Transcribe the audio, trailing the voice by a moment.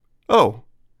Oh,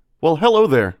 well, hello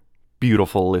there,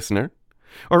 beautiful listener.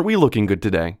 Aren't we looking good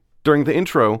today? During the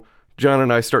intro, John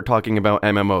and I start talking about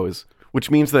MMOs,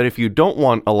 which means that if you don't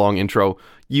want a long intro,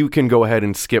 you can go ahead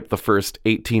and skip the first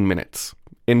 18 minutes.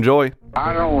 Enjoy.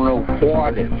 I don't know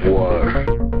what it was.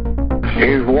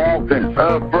 He's walking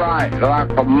upright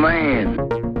like a man.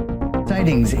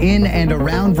 Sightings in and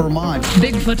around Vermont.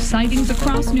 Bigfoot sightings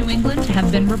across New England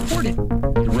have been reported.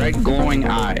 Red glowing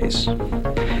eyes,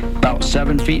 about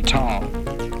 7 feet tall.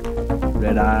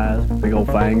 Red eyes, big old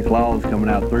fangs, claws coming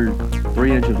out through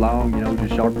 3 inches long,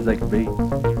 just sharp as they could be.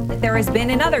 There has been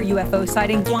another UFO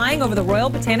sighting flying over the Royal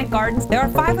Botanic Gardens. There are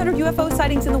 500 UFO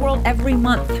sightings in the world every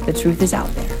month. The truth is out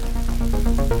there.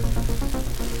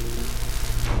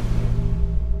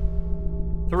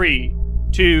 3,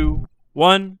 2,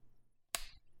 1.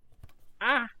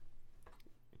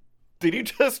 Did you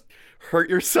just hurt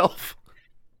yourself?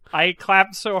 I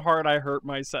clapped so hard I hurt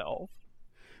myself.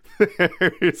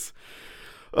 There's,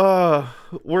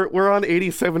 we're on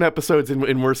 87 episodes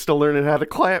and we're still learning how to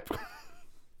clap.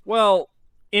 Well,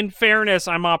 in fairness,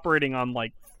 I'm operating on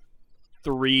like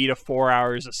 3 to 4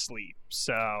 hours of sleep,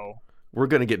 so... We're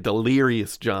gonna get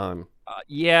delirious, John.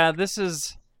 Yeah,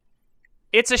 it's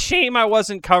a shame I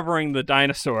wasn't covering the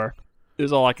dinosaur,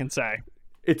 is all I can say.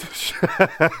 It's...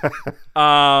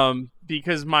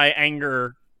 because my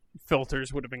anger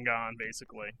filters would have been gone,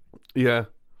 basically. Yeah.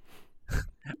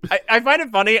 I find it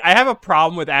funny. I have a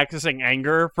problem with accessing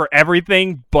anger for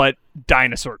everything but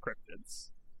dinosaur cryptids.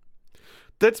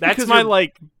 That's because my, you're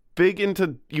big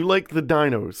into... You like the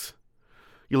dinos.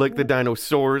 You like the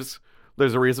dinosaurs.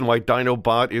 There's a reason why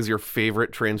Dinobot is your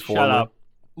favorite Transformer. Shut up.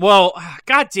 Well,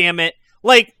 god damn it.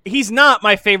 He's not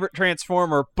my favorite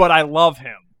Transformer, but I love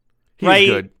him. He's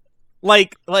good.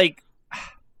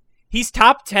 He's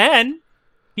top 10.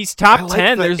 He's top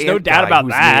 10. There's no doubt about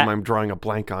that. Name I'm drawing a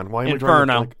blank on. Why am Inferno. I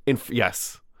drawing a blank?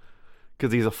 Yes.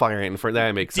 Because he's a fire ant.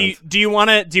 That makes sense. Do you want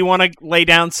to lay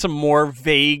down some more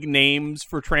vague names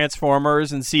for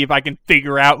Transformers and see if I can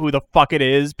figure out who the fuck it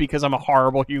is because I'm a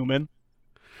horrible human?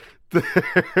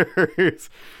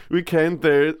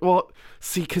 Well,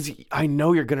 see, because I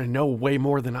know you're gonna know way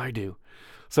more than I do,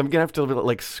 so I'm gonna have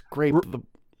to scrape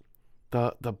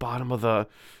the bottom of the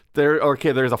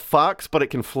there's a fox, but it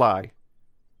can fly.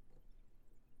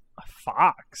 A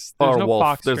fox? There's no wolf.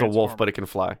 fox. There's a wolf, but it can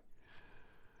fly.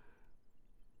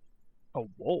 A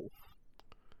wolf?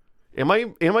 Am I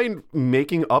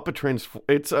making up a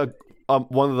It's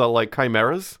one of the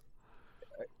chimeras.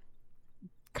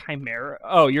 Chimera?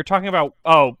 You're talking about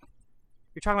Silverbolt.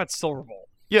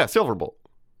 Yeah, Silverbolt.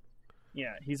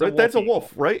 Yeah, he's a wolf. That's eagle. a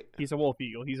wolf, right? He's a wolf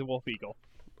eagle.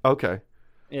 Okay.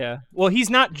 Yeah. Well, he's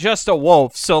not just a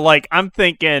wolf, so I'm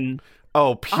thinking...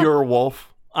 Oh, pure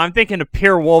wolf? I'm thinking a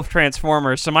pure wolf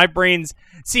Transformer, so my brain's...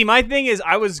 See, my thing is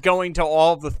I was going to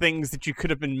all the things that you could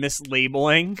have been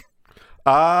mislabeling.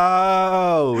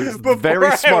 Oh, before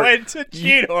very smart. I went to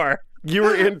Cheetor. You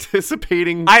were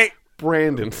anticipating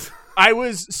Brandon's. I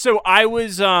was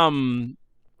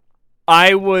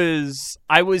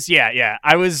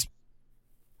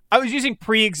using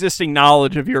pre-existing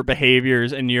knowledge of your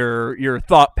behaviors and your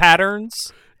thought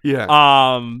patterns.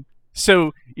 Yeah.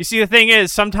 So you see, the thing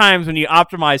is, sometimes when you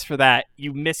optimize for that,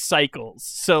 you miss cycles.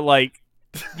 So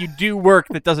you do work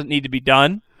that doesn't need to be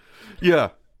done.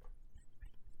 Yeah.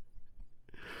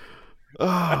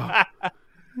 Oh.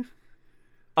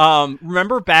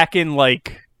 Remember back in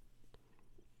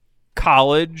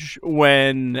college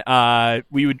when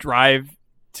we would drive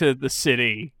to the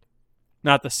city,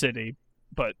 not the city,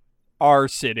 but our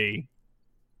city.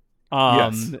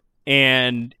 Yes.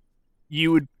 And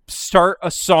you would start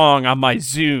a song on my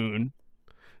Zune,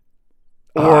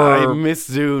 I miss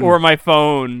Zune, or my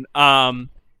phone,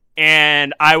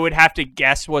 and I would have to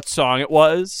guess what song it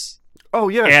was. Oh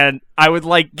yeah, and I would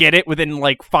get it within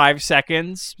 5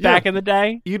 seconds back in the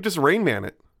day. You'd just Rain Man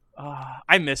it.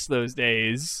 I miss those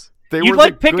days. You'd were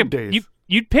pick good days.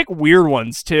 You'd pick weird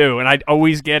ones too, and I'd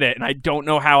always get it, and I don't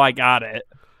know how I got it.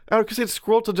 Oh, because you'd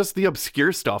scroll to just the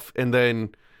obscure stuff, and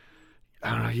then I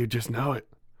don't know, you just know it.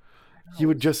 You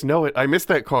would just know it. I miss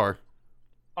that car.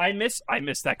 I miss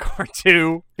that car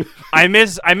too. I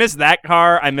miss that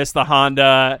car. I miss the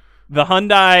Honda. The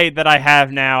Hyundai that I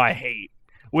have now, I hate.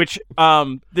 Which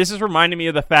this is reminding me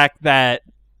of the fact that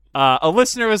a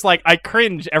listener was like, I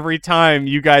cringe every time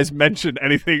you guys mention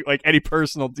anything, any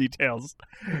personal details.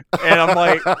 And I'm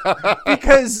like,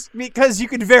 because you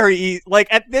could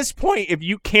at this point, if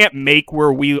you can't make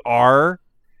where we are,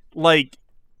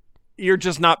 you're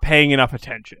just not paying enough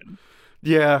attention.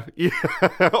 Yeah.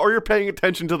 Or you're paying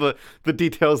attention to the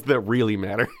details that really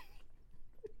matter.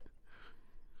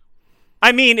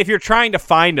 I mean, if you're trying to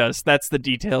find us, that's the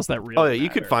details that really Oh yeah, you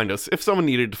matter. could find us. If someone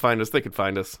needed to find us, they could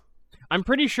find us. I'm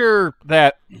pretty sure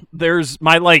that there's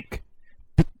my, like...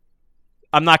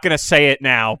 I'm not going to say it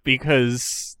now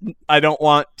because I don't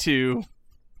want to...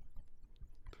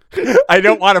 I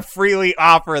don't want to freely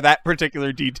offer that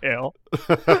particular detail.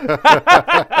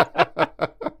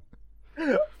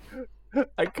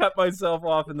 I cut myself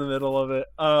off in the middle of it.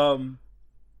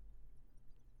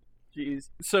 Jeez.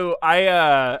 So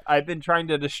I've been trying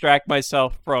to distract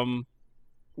myself from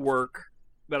work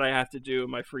that I have to do in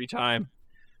my free time.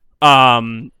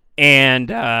 And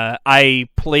I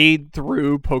played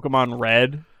through Pokemon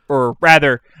Red, or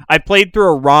rather, I played through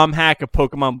a ROM hack of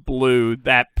Pokemon Blue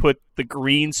that put the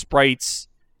green sprites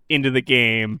into the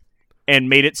game and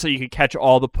made it so you could catch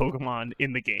all the Pokemon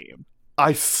in the game.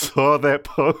 I saw that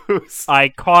post. I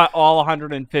caught all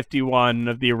 151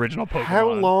 of the original Pokemon. How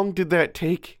long did that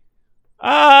take?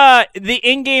 The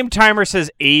in-game timer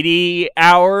says 80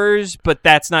 hours, but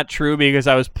that's not true because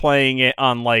I was playing it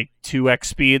on like 2x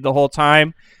speed the whole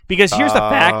time. Because here's the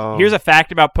fact. Here's a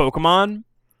fact about Pokemon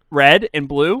Red and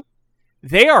Blue.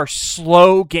 They are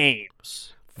slow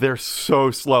games. They're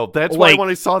so slow. That's why Like- when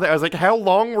I saw that, I was like, how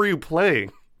long were you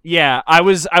playing? Yeah, I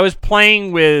was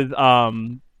playing with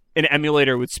an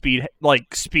emulator with speed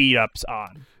ups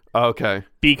on. Okay.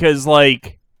 Because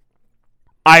like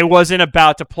I wasn't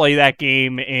about to play that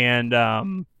game,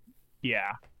 and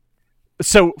yeah.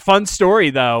 So fun story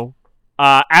though.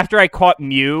 After I caught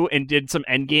Mew and did some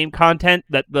endgame content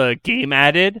that the game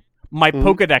added, my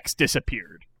Pokedex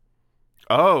disappeared.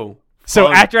 Oh. So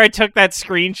fun. after I took that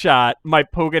screenshot, my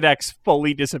Pokedex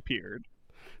fully disappeared.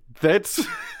 That's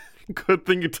good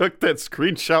thing you took that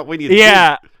screenshot when you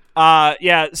Yeah.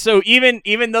 Yeah. So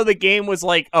even though the game was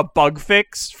like a bug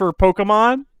fix for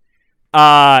Pokemon,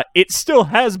 it still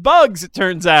has bugs, it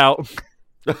turns out.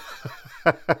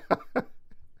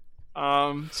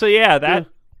 So yeah,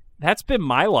 that's been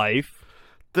my life.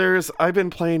 I've been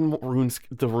playing the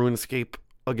RuneScape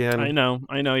again. I know.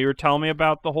 You were telling me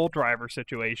about the whole driver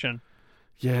situation.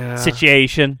 Yeah.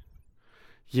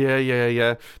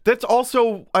 Yeah. That's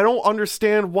also, I don't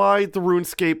understand why the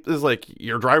RuneScape is like,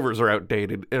 your drivers are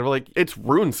outdated. And we're like, it's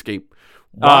RuneScape.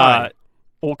 Why?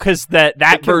 Well, because that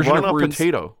It can version run of a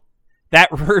potato.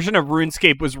 that version of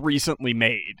RuneScape was recently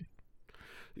made.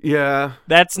 Yeah.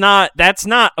 That's not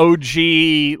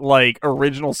OG like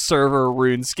original server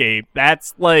RuneScape.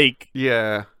 That's like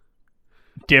Yeah.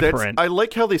 different. I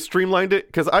like how they streamlined it,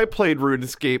 because I played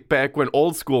RuneScape back when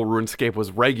old school RuneScape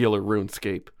was regular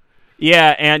RuneScape.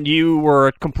 Yeah, and you were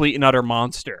a complete and utter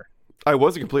monster. I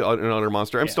was a complete and utter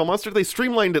monster. I'm still a monster. They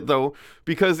streamlined it though,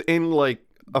 because in like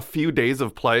a few days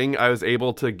of playing, I was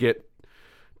able to get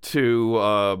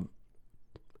to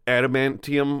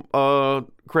adamantium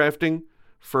crafting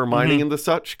for mining and the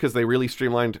such, because they really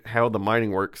streamlined how the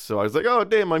mining works. So I was like, oh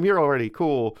damn, I'm here already.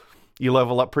 Cool. You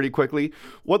level up pretty quickly.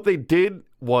 What they did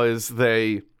was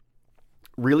they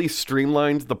really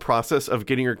streamlined the process of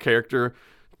getting your character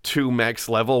to max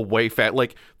level way fast.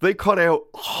 Like, they cut out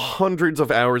hundreds of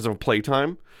hours of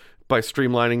playtime by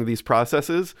streamlining these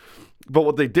processes. But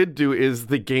what they did do is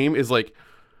the game is like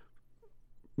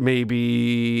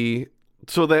maybe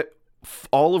so that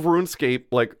all of RuneScape,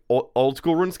 like old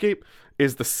school RuneScape,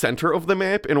 is the center of the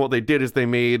map. And what they did is they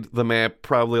made the map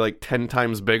probably like 10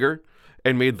 times bigger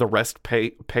and made the rest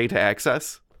pay to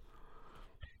access.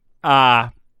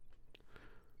 Got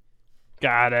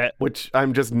it. Which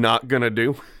I'm just not gonna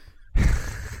do.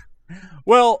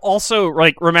 Well, also,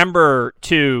 like, remember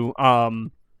too,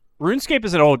 RuneScape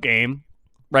is an old game,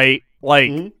 right?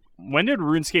 Like, when did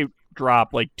RuneScape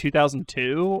drop? Like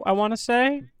 2002, I want to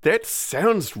say. That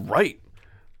sounds right.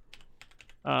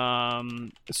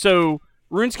 So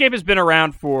RuneScape has been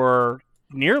around for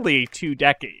nearly 2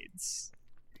 decades.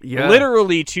 Yeah.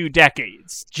 Literally 2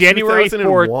 decades. January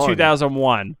 4th,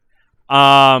 2001.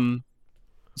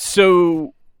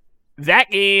 So that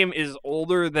game is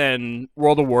older than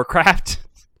World of Warcraft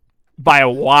by a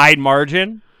wide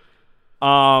margin.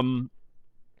 So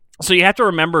you have to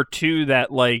remember too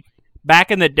that like back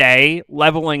in the day,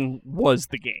 leveling was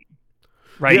the game,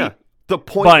 right? Yeah. The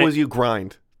point was you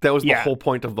grind. That was the whole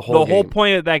point of the whole game. The whole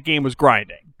point of that game was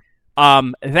grinding.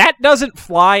 That doesn't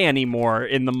fly anymore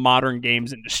in the modern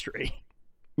games industry.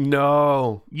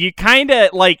 No. You kind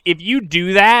of like if you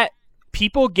do that,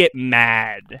 people get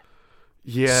mad.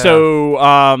 Yeah.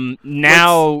 So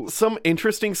now like, some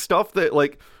interesting stuff that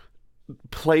like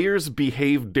players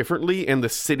behave differently and the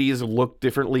cities look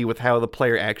differently with how the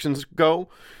player actions go,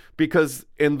 because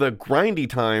in the grindy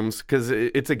times, because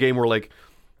it's a game where like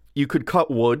you could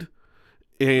cut wood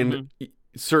and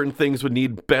certain things would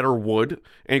need better wood,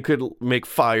 and you could make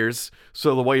fires.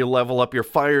 So the way you level up your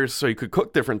fires so you could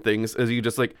cook different things is you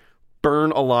just like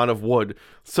burn a lot of wood.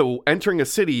 So entering a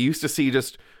city, you used to see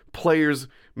just players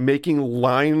making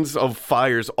lines of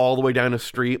fires all the way down a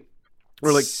street,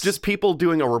 or like just people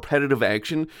doing a repetitive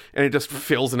action, and it just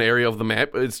fills an area of the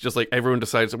map. It's just like everyone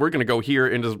decides that we're going to go here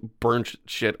and just burn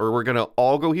shit, or we're going to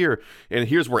all go here, and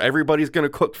here's where everybody's going to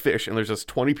cook fish, and there's just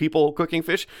 20 people cooking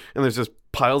fish, and there's just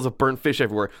piles of burnt fish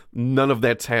everywhere. None of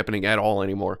that's happening at all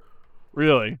anymore.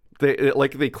 Really?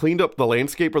 They cleaned up the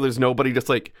landscape where there's nobody just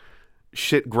like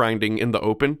shit grinding in the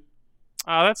open.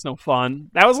 Oh, that's no fun.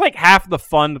 That was like half the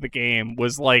fun of the game,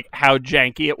 was like how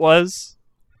janky it was.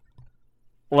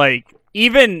 Like,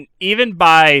 even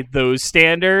by those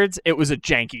standards, it was a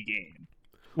janky game.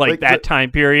 Like that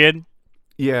time period.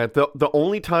 Yeah, the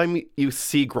only time you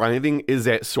see grinding is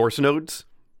at source nodes.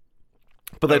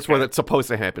 But that's where that's supposed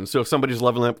to happen. So if somebody's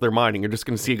leveling up their mining, you're just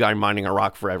going to see a guy mining a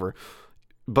rock forever.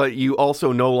 But you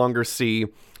also no longer see...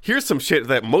 Here's some shit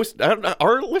that most...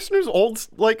 Are listeners old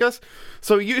like us?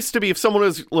 So it used to be if someone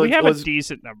was... We have a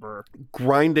decent number.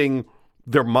 Grinding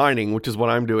their mining, which is what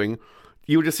I'm doing...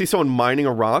 You would just see someone mining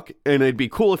a rock, and it'd be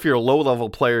cool if you're a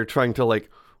low-level player trying to, like,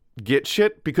 get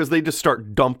shit, because they just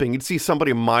start dumping. You'd see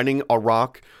somebody mining a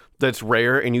rock that's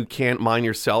rare, and you can't mine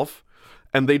yourself,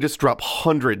 and they just drop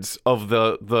hundreds of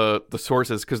the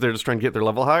sources because they're just trying to get their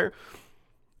level higher.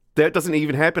 That doesn't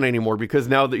even happen anymore, because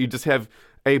now that you just have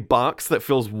a box that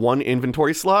fills one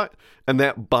inventory slot, and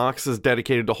that box is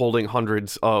dedicated to holding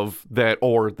hundreds of that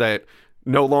ore that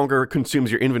no longer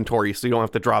consumes your inventory, so you don't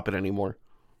have to drop it anymore.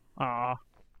 Aw.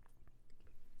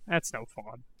 That's no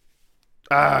fun.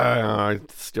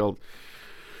 Still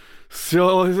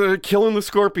killing the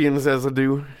scorpions as I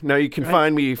do. Now you can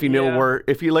find me if you know where...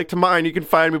 If you like to mine, you can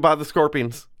find me by the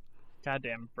scorpions.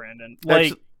 Goddamn, Brandon.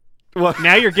 Like,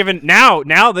 now you're giving...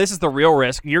 Now this is the real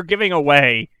risk. You're giving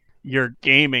away your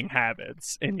gaming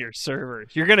habits in your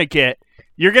servers. You're gonna get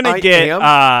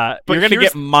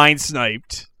mind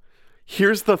sniped.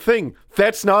 Here's the thing.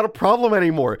 That's not a problem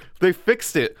anymore. They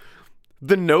fixed it.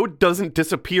 The node doesn't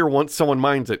disappear once someone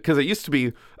mines it. Because it used to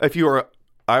be,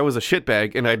 I was a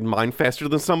shitbag and I'd mine faster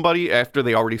than somebody after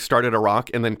they already started a rock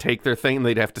and then take their thing, and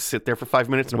they'd have to sit there for 5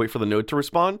 minutes and wait for the node to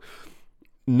respawn.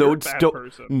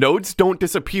 Nodes don't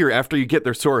disappear after you get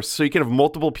their source. So you can have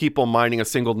multiple people mining a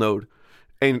single node.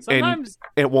 And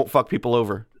it won't fuck people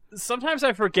over. Sometimes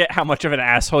I forget how much of an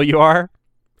asshole you are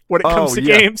when it comes to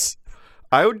games.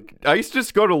 I used to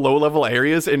just go to low-level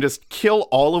areas and just kill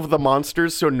all of the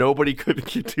monsters so nobody could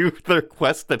do their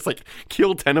quest that's like,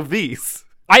 kill 10 of these.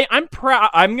 I'm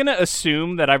going to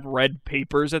assume that I've read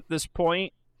papers at this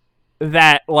point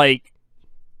that, like,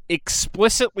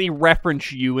 explicitly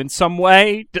reference you in some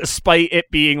way, despite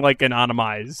it being, like,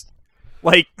 anonymized.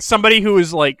 Like, somebody who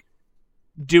is, like,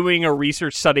 doing a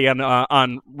research study on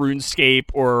RuneScape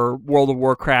or World of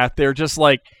Warcraft, they're just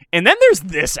like, and then there's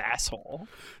this asshole.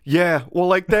 Yeah, well,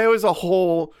 like, there was a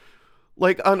whole,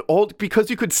 like, on old, because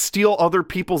you could steal other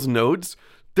people's nodes,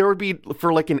 there would be,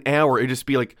 for like an hour, it'd just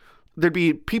be like, there'd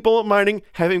be people mining,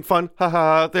 having fun,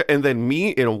 haha, and then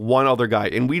me and one other guy,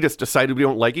 and we just decided we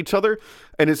don't like each other,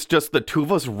 and it's just the two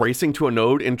of us racing to a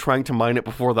node and trying to mine it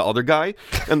before the other guy,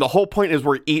 and the whole point is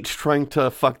we're each trying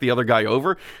to fuck the other guy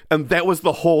over, and that was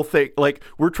the whole thing. Like,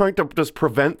 we're trying to just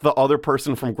prevent the other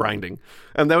person from grinding,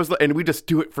 and and we just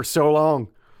do it for so long.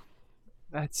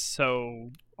 That's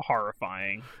so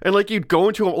horrifying. And like, you'd go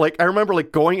into, like, I remember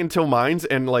like going into mines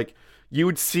and like you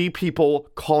would see people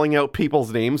calling out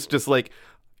people's names, just like,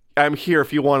 I'm here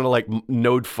if you want to like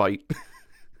node fight.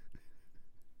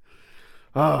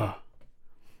 So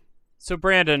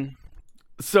Brandon,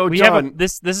 John, have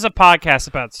this is a podcast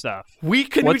about stuff.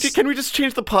 Can we just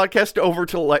change the podcast over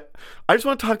to like, I just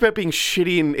want to talk about being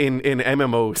shitty in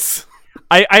MMOs.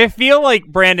 I feel like,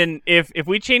 Brandon, if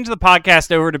we change the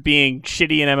podcast over to being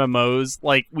shitty in MMOs,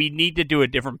 like, we need to do a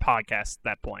different podcast at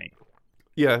that point.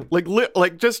 Yeah,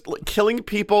 like just like killing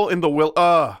people in the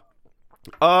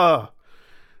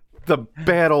the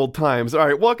bad old times. All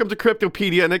right, welcome to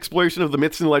Cryptopedia, an exploration of the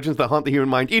myths and legends that haunt the human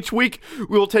mind. Each week,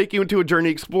 we will take you into a journey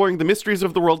exploring the mysteries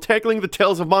of the world, tackling the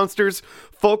tales of monsters,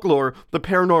 folklore, the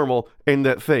paranormal, and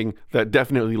that thing that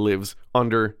definitely lives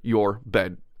under your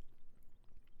bed.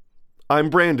 I'm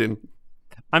Brandon.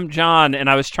 I'm John, and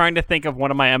I was trying to think of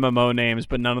one of my MMO names,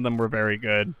 but none of them were very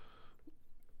good.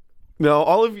 No,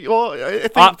 all of you. Well, I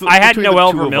think I had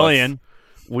Noel Vermillion.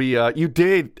 You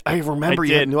did. I remember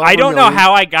you. I don't know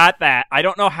how I got that. I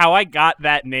don't know how I got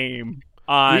that name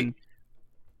on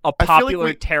a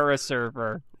popular Terra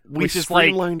server. We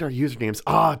streamlined our usernames.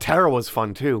 Terra was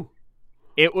fun too.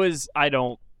 It was. I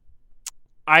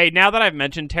now that I've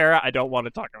mentioned Tara, I don't want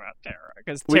to talk about Tara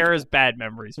because Tara's bad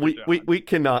memories. We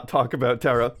cannot talk about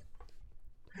Tara.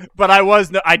 But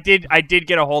I did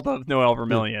get a hold of Noel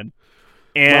Vermillion,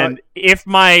 and if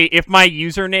my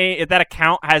username, if that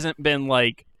account hasn't been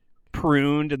like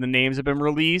pruned and the names have been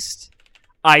released,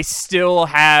 I still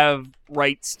have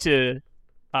rights to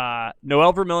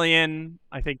Noel Vermillion,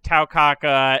 I think Tau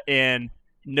Kaka, and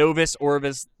Novus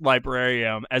Orvis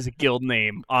Librarium as a guild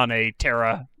name on a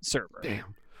Terra server.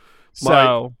 Damn.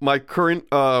 So my current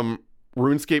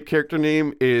RuneScape character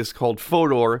name is called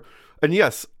Fodor, and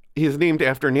yes, he's named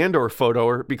after Nandor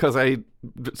Fodor because I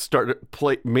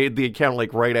made the account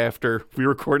like right after we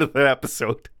recorded that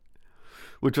episode,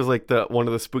 which was like one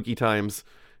of the spooky times,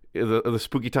 the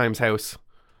spooky times house.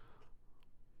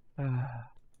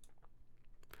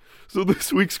 So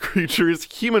this week's creature is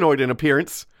humanoid in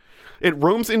appearance. It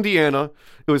roams Indiana.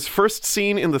 It was first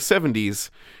seen in the 70s,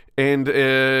 and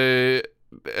it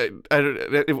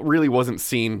really wasn't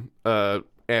seen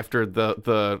after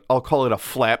the I'll call it a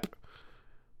flap,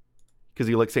 because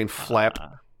you like saying flap.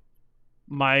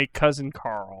 My cousin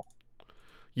Carl.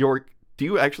 Do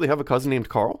you actually have a cousin named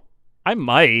Carl? I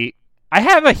might. I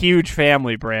have a huge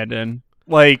family, Brandon.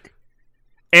 Like,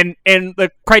 and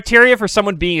the criteria for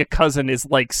someone being a cousin is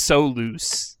like so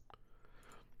loose.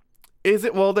 Is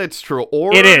it? Well, that's true.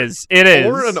 Or it is.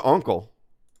 Or an uncle.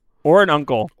 Or an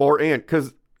uncle. Or aunt.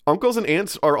 Because uncles and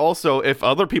aunts are also, if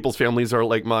other people's families are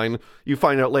like mine, you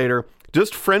find out later,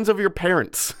 just friends of your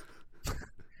parents.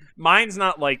 Mine's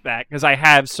not like that, because I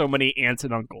have so many aunts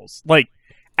and uncles. Like,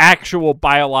 actual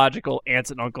biological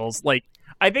aunts and uncles. Like,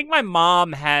 I think my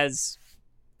mom has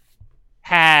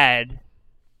had,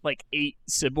 like, 8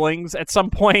 siblings at some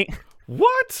point.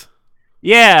 What?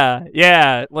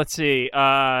 Yeah. Let's see.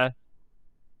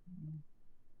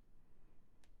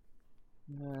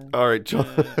 All right,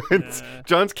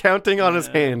 John's counting on his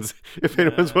hands. If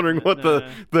anyone's wondering what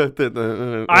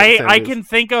the I can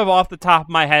think of off the top of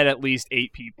my head at least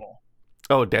 8 people.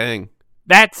 Oh dang!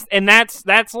 That's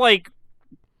like,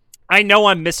 I know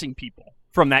I'm missing people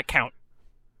from that count.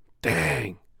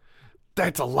 Dang,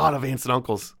 that's a lot of aunts and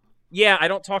uncles. Yeah, I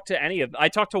don't talk to any of them. I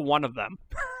talk to one of them.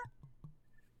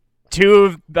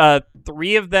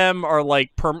 3 of them are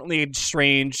like permanently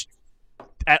estranged.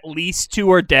 At least 2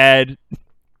 are dead.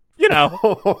 You know,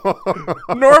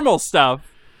 normal stuff.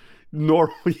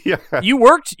 Normal, yeah. You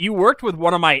worked with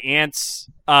one of my aunt's,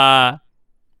 one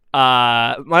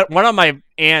of my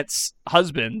aunt's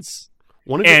husbands.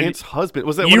 One of your aunt's husbands?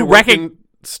 Was that you when you in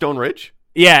Stone Ridge?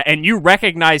 Yeah, and you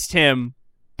recognized him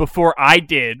before I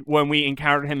did when we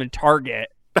encountered him in Target.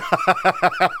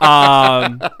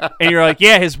 And you're like,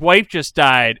 yeah, his wife just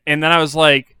died. And then I was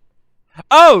like,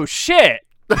 oh, shit.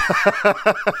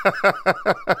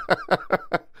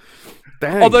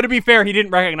 Dang. Although, to be fair, he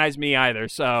didn't recognize me either,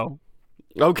 so.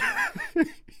 Okay.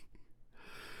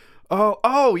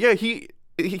 oh, yeah,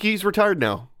 he's retired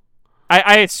now.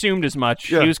 I assumed as much.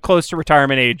 Yeah. He was close to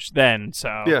retirement age then,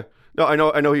 so. Yeah. No, I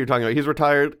know who you're talking about. He's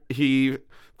retired. The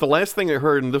last thing I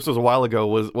heard, and this was a while ago,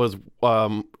 was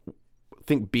I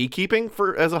think beekeeping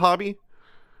as a hobby.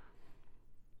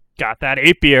 Got that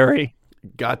apiary.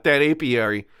 But I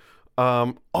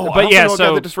yeah, know a so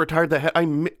guy that just retired.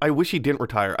 I wish he didn't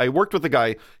retire. I worked with a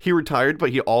guy. He retired, but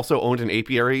he also owned an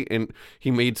apiary, and he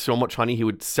made so much honey he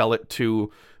would sell it to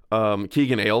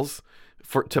Keegan Ales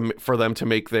for them to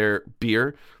make their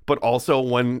beer. But also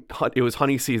when it was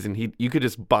honey season, you could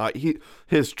just buy.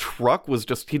 His truck was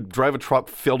just, he'd drive a truck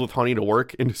filled with honey to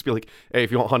work and just be like, "Hey,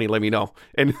 if you want honey, let me know."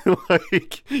 And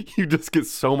like you just get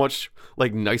so much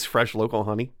like nice fresh local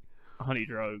honey. Honey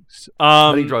drugs.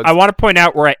 I want to point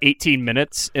out we're at 18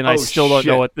 minutes, and I still don't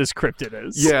know what this cryptid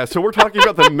is. Yeah, so we're talking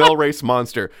about the Mill Race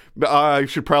Monster. I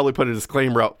should probably put a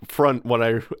disclaimer up front when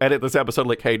I edit this episode,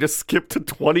 like, hey, just skip to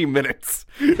 20 minutes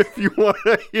if you want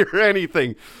to hear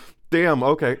anything. Damn,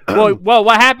 okay. Well,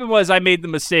 what happened was I made the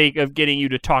mistake of getting you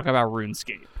to talk about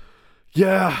RuneScape.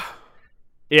 Yeah.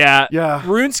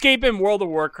 RuneScape and World of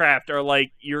Warcraft are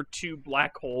like your 2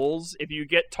 black holes. If you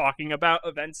get talking about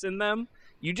events in them,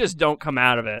 you just don't come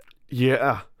out of it.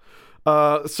 Yeah.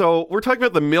 So we're talking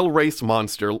about the Mill Race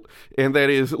Monster, and that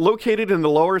is located in the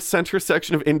lower center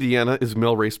section of Indiana is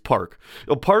Mill Race Park.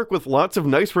 A park with lots of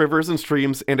nice rivers and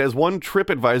streams, and as one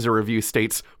TripAdvisor review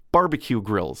states, barbecue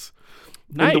grills.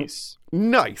 Nice.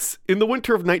 Nice. In the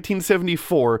winter of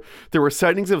 1974, there were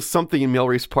sightings of something in Mill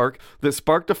Race Park that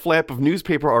sparked a flap of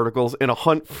newspaper articles and a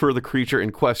hunt for the creature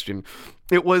in question.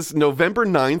 It was November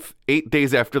 9th, 8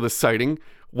 days after the sighting.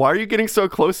 Why are you getting so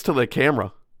close to the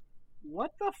camera?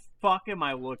 What the fuck am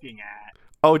I looking at?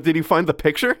 Oh, did you find the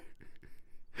picture?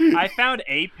 I found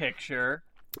a picture.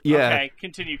 Yeah. Okay,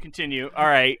 continue. All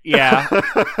right, yeah.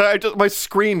 My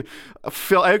screen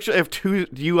fell. I actually have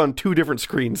you on two different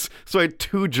screens, so I had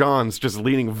two Johns just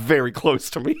leaning very close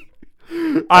to me.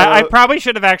 I probably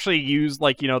should have actually used,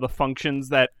 like, you know, the functions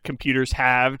that computers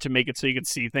have to make it so you could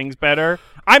see things better.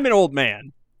 I'm an old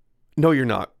man. No, you're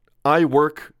not. I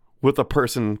work with a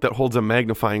person that holds a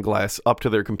magnifying glass up to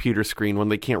their computer screen when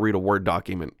they can't read a Word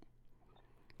document.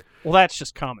 Well, that's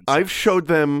just common sense. I've showed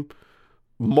them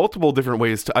multiple different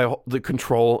ways to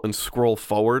control and scroll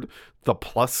forward, the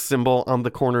plus symbol on the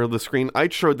corner of the screen. I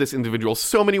showed this individual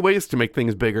so many ways to make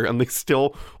things bigger, and they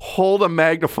still hold a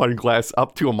magnifying glass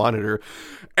up to a monitor.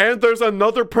 And there's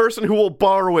another person who will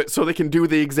borrow it so they can do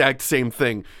the exact same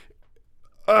thing.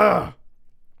 Ugh.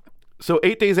 So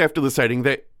 8 days after the sighting,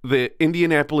 the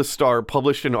Indianapolis Star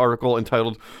published an article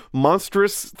entitled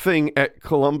 "Monstrous Thing at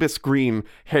Columbus Green,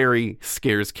 Harry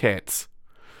Scares Cats."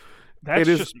 That's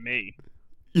just me.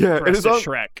 Yeah, it is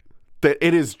Shrek. That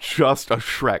it is just a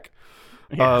Shrek.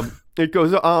 Yeah. It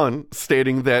goes on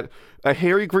stating that a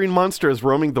hairy green monster is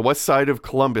roaming the west side of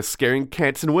Columbus, scaring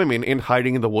cats and women and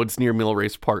hiding in the woods near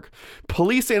Millrace Park.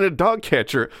 Police and a dog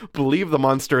catcher believe the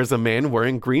monster is a man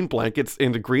wearing green blankets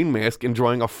and a green mask,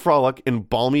 enjoying a frolic in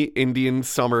balmy Indian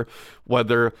summer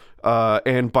weather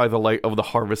and by the light of the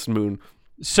harvest moon.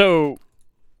 So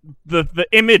the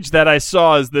image that I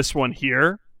saw is this one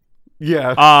here.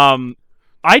 Yeah.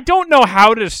 I don't know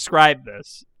how to describe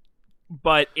this,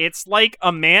 but it's like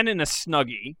a man in a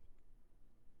Snuggie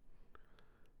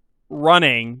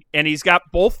running, and he's got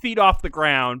both feet off the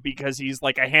ground because he's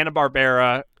like a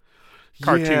Hanna-Barbera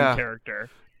cartoon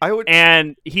character.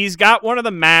 And he's got one of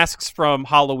the masks from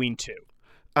Halloween 2.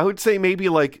 I would say maybe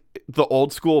like the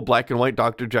old school black and white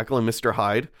Dr. Jekyll and Mr.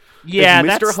 Hyde. Yeah, if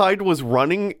Mr. Hyde was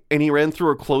running and he ran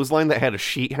through a clothesline that had a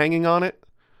sheet hanging on it.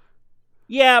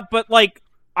 Yeah, but like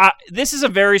this is a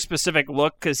very specific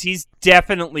look because he's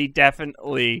definitely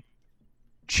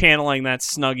channeling that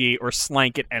Snuggie or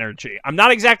Slanket energy. I'm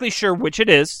not exactly sure which it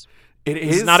is.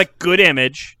 It's not a good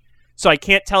image, so I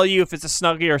can't tell you if it's a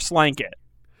Snuggie or Slanket.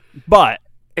 But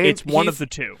it's one of the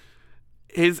two.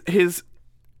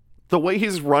 The way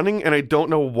he's running, and I don't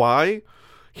know why,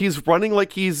 he's running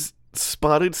like he's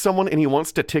spotted someone and he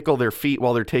wants to tickle their feet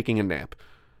while they're taking a nap.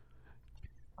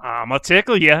 I'm gonna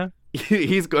tickle you.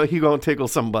 He gonna tickle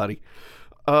somebody.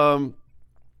 But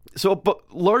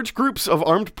large groups of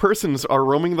armed persons are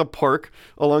roaming the park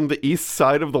along the east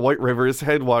side of the White River's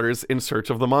headwaters in search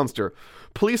of the monster.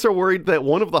 Police are worried that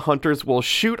one of the hunters will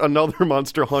shoot another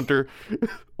monster hunter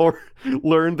or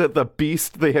learn that the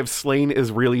beast they have slain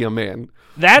is really a man.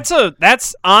 That's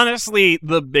honestly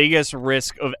the biggest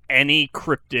risk of any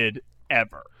cryptid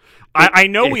ever. I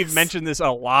know we've mentioned this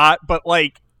a lot, but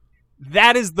like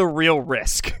that is the real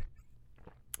risk.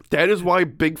 That is why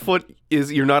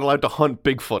you're not allowed to hunt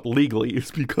Bigfoot legally,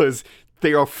 is because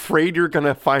they are afraid you're going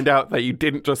to find out that you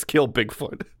didn't just kill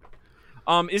Bigfoot.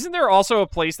 Isn't there also a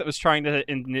place that was trying to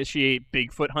initiate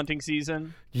Bigfoot hunting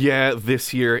season? Yeah,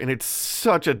 this year, and it's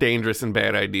such a dangerous and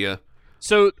bad idea.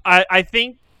 So I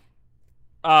think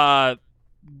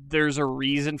there's a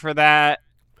reason for that.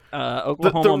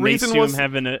 Oklahoma may soon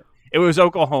having it. It was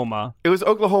Oklahoma. It was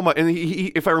Oklahoma, and he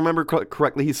if I remember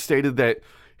correctly, he stated that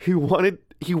he wanted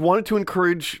to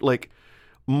encourage like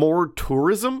more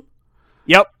tourism.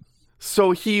 Yep.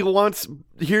 So here's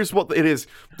what it is.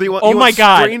 They want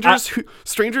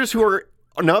strangers who are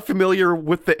not familiar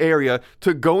with the area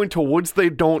to go into woods they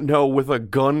don't know with a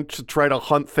gun to try to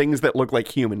hunt things that look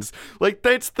like humans. Like,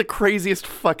 that's the craziest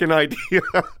fucking idea.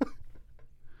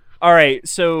 All right,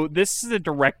 so this is a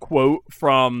direct quote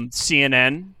from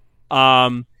CNN.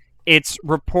 It's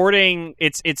reporting.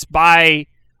 It's by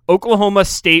Oklahoma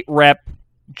State Rep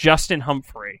Justin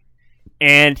Humphrey,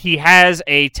 and he has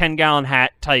a 10-gallon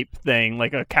hat type thing,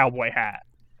 like a cowboy hat.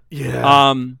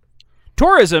 Yeah.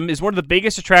 Tourism is one of the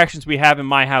biggest attractions we have in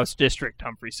my house district,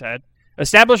 Humphrey said.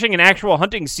 Establishing an actual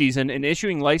hunting season and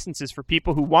issuing licenses for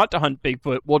people who want to hunt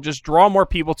Bigfoot will just draw more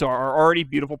people to our already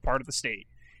beautiful part of the state.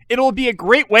 It'll be a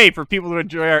great way for people to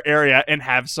enjoy our area and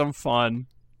have some fun.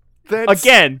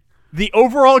 Again, the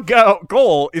overall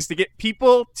goal is to get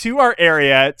people to our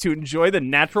area to enjoy the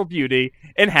natural beauty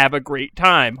and have a great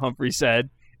time, Humphrey said.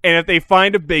 And if they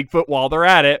find a Bigfoot while they're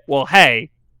at it, well,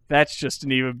 hey, that's just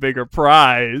an even bigger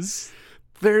prize.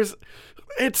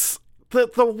 It's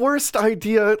the worst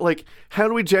idea. Like, how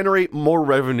do we generate more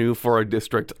revenue for our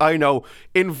district? I know.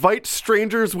 Invite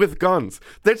strangers with guns.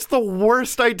 That's the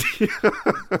worst idea.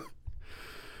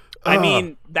 I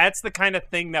mean, that's the kind of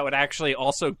thing that would actually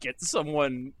also get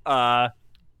someone,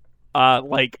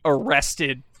 like,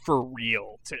 arrested for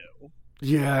real, too.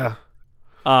 Yeah.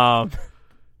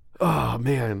 Oh,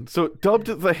 man. So, dubbed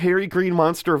the hairy green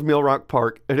monster of Mill Rock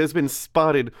Park, it has been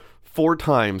spotted 4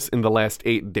 times in the last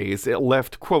 8 days. It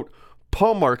left, quote,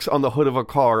 paw marks on the hood of a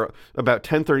car about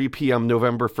 10:30 p.m.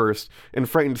 November 1st and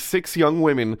frightened 6 young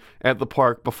women at the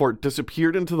park before it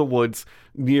disappeared into the woods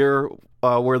near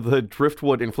where the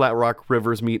Driftwood and Flat Rock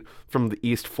rivers meet from the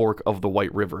East Fork of the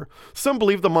White River. Some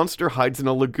believe the monster hides in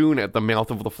a lagoon at the mouth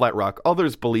of the Flat Rock.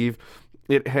 Others believe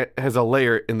it has a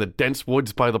lair in the dense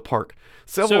woods by the park.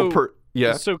 So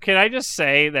can I just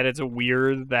say that it's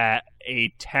weird that a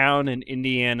town in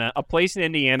Indiana, a place in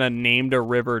Indiana named a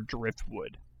river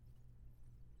Driftwood?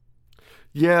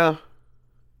 Yeah.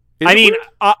 I mean,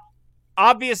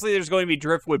 obviously there's going to be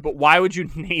Driftwood, but why would you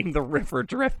name the river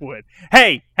Driftwood?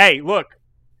 Hey, look.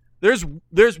 There's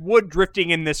wood drifting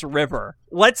in this river.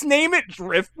 Let's name it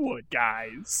Driftwood,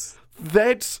 guys.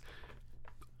 That's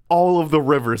all of the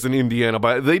rivers in Indiana,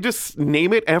 but they just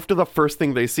name it after the first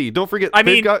thing they see. Don't forget,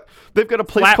 they've got a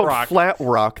place called Flat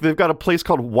Rock. They've got a place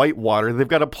called Whitewater. They've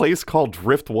got a place called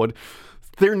Driftwood.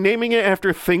 They're naming it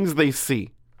after things they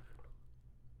see.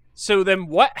 So then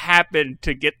what happened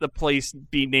to get the place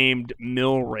be named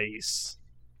Mill Race?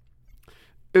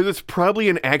 It was probably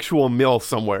an actual mill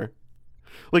somewhere.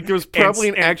 Like, there was probably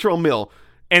an actual mill.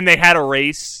 And they had a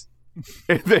race?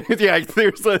 There's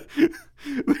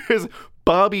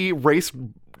Bobby Race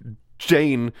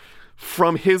Jane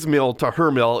from his mill to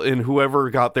her mill, and whoever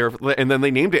got there, and then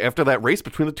they named it after that race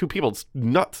between the two people. It's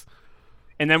nuts.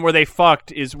 And then where they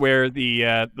fucked is where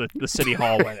the city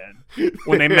hall went in.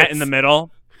 When they met in the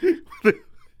middle.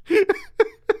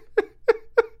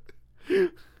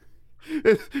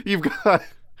 You've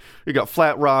got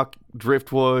Flat Rock,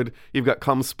 Driftwood, you've got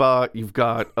Cum Spot, you've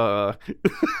got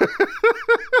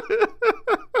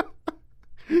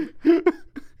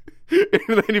and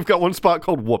then you've got one spot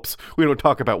called Whoops. We don't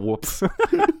talk about Whoops.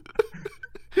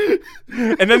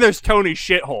 And then there's Tony's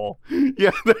Shithole.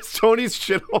 Yeah, there's Tony's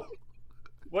Shithole.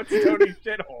 What's Tony's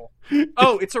Shithole?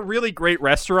 Oh, it's a really great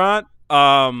restaurant.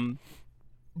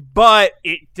 But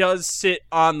it does sit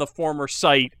on the former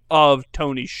site of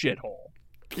Tony's Shithole.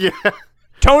 Yeah.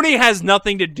 Tony has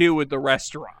nothing to do with the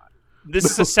restaurant. This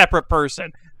is a separate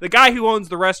person. The guy who owns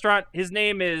the restaurant, his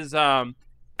name is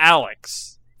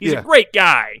Alex. He's a great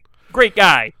guy. Great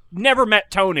guy. Never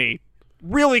met Tony.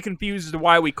 Really confused as to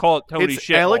why we call it Tony's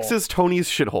Shithole. Alex is Tony's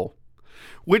Shithole.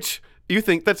 Which, you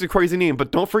think that's a crazy name,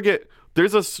 but don't forget,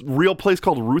 there's a real place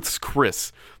called Ruth's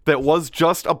Chris that was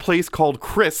just a place called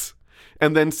Chris,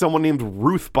 and then someone named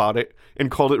Ruth bought it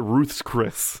and called it Ruth's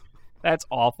Chris. That's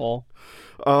awful.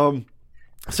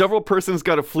 Several persons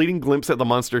got a fleeting glimpse at the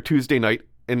monster Tuesday night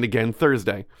and again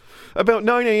Thursday. About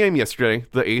 9 a.m. yesterday,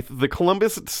 the 8th, the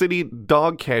Columbus City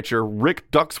dog catcher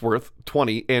Rick Ducksworth,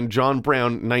 20, and John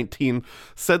Brown, 19,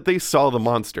 said they saw the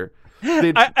monster.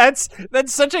 That's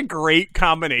such a great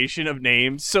combination of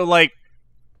names. So, like,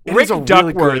 Rick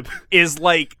Duckworth is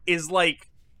like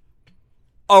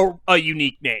a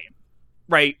unique name,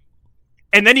 right?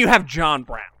 And then you have John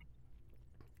Brown.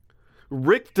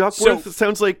 Rick Duckworth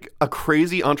sounds like a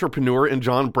crazy entrepreneur, and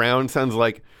John Brown sounds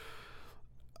like,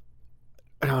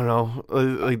 I don't know,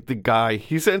 like the guy.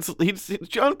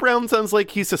 John Brown sounds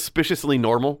like he's suspiciously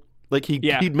normal. Like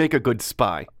he'd make a good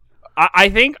spy. I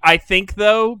think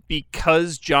though,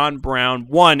 because John Brown,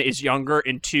 1, is younger,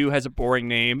 and 2, has a boring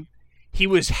name, he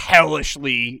was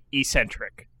hellishly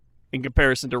eccentric in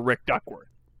comparison to Rick Duckworth.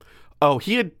 Oh,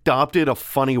 he adopted a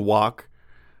funny walk.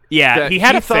 Yeah, he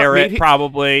had a ferret,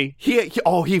 probably. He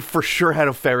for sure had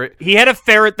a ferret. He had a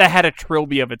ferret that had a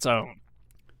trilby of its own.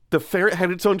 The ferret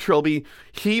had its own trilby.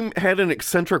 He had an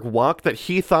eccentric walk that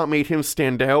he thought made him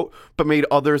stand out, but made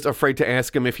others afraid to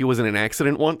ask him if he was in an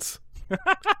accident once.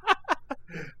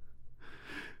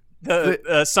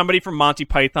 Somebody from Monty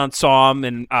Python saw him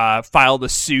and filed a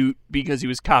suit because he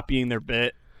was copying their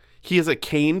bit. He has a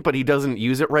cane, but he doesn't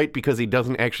use it right because he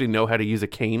doesn't actually know how to use a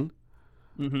cane.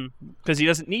 Mm-hmm. Because he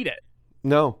doesn't need it.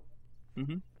 No.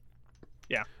 Mm-hmm.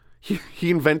 Yeah. He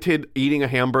invented eating a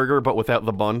hamburger, but without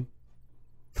the bun.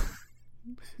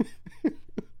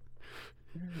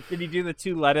 Did he do the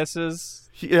 2 lettuces?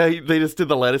 Yeah, they just did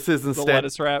the lettuces instead. The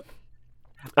lettuce wrap.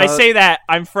 I say that.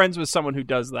 I'm friends with someone who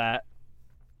does that.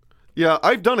 Yeah,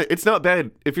 I've done it. It's not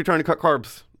bad if you're trying to cut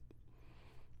carbs.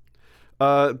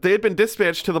 They had been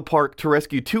dispatched to the park to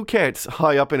rescue 2 cats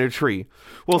high up in a tree.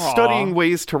 While studying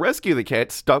ways to rescue the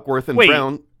cats, Duckworth and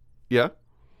Brown... Yeah?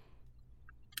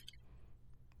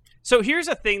 So here's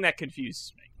a thing that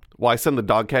confuses me. Why send the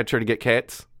dog catcher to get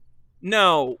cats?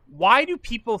 No. Why do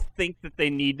people think that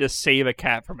they need to save a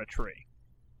cat from a tree?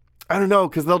 I don't know,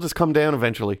 because they'll just come down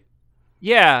eventually.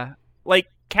 Yeah. Like,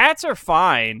 cats are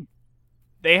fine.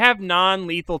 They have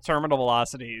non-lethal terminal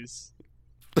velocities.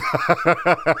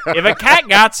 If a cat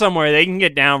got somewhere, they can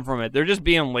get down from it. They're just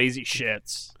being lazy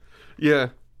shits. Yeah.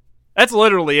 That's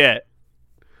literally it.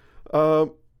 I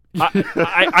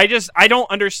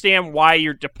don't understand why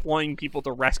you're deploying people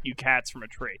to rescue cats from a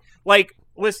tree. Like,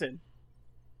 listen,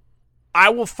 I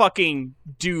will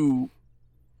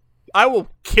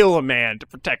kill a man to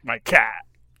protect my cat.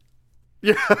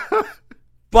 Yeah.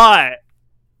 But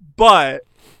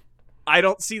I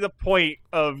don't see the point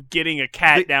of getting a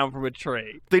cat down from a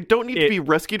tree. They don't need to be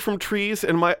rescued from trees,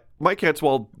 and my cats,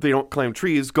 while they don't climb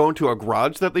trees, go into a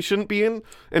garage that they shouldn't be in.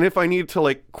 And if I need to,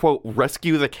 like, quote,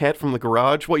 rescue the cat from the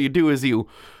garage, what you do is you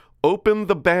open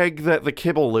the bag that the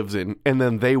kibble lives in, and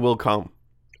then they will come.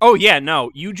 Oh, yeah,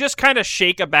 no. You just kind of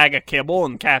shake a bag of kibble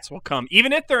and cats will come.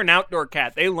 Even if they're an outdoor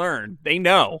cat, they learn. They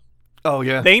know. Oh,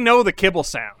 yeah. They know the kibble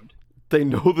sound. They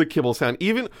know the kibble sound.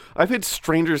 Even, I've had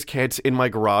strangers' cats in my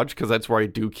garage, because that's where I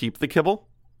do keep the kibble.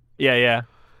 Yeah, yeah.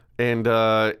 And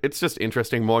it's just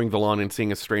interesting mowing the lawn and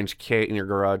seeing a strange cat in your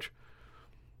garage.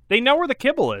 They know where the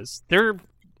kibble is. They're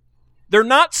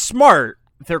not smart.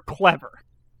 They're clever.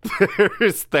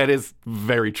 That is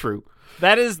very true.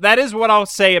 That is what I'll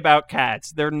say about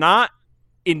cats. They're not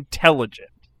intelligent.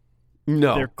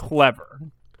 No. They're clever.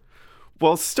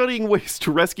 While studying ways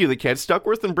to rescue the cats,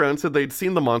 Duckworth and Brown said they'd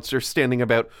seen the monster standing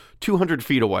about 200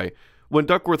 feet away. When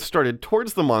Duckworth started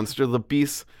towards the monster, the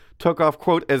beast took off,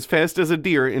 quote, as fast as a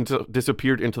deer and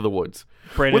disappeared into the woods.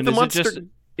 Brandon,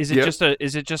 is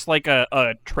it just like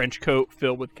a trench coat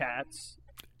filled with cats?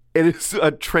 It is a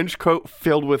trench coat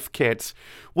filled with cats.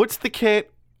 What's the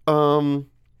cat? The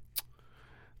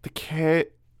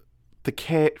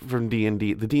cat from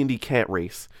D&D, the D&D cat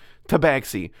race.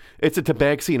 Tabaxi. It's a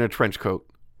tabaxi in a trench coat.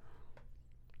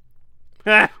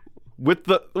 With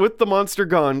the monster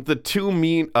gone, the two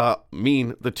men,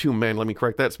 let me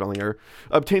correct that spelling error,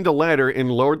 obtained a ladder and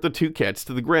lowered the two cats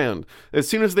to the ground. As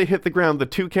soon as they hit the ground, the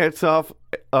two cats off,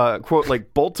 quote,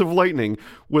 like bolts of lightning,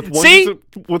 with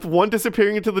one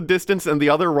disappearing into the distance and the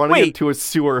other running into a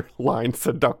sewer line,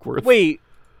 said Duckworth. Wait,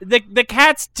 the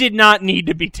cats did not need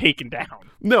to be taken down.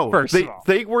 No, first of all.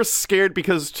 They were scared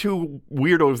because two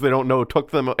weirdos they don't know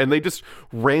took them, and they just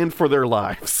ran for their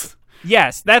lives.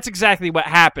 Yes, that's exactly what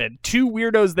happened. Two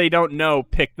weirdos they don't know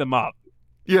picked them up.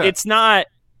 Yeah. It's not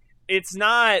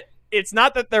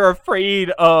that they're afraid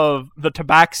of the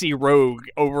Tabaxi rogue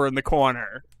over in the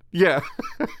corner. Yeah.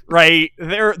 Right?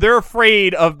 They're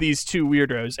afraid of these two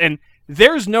weirdos. And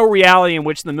there's no reality in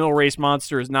which the mill race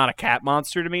monster is not a cat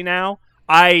monster to me now.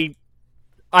 I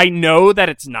know that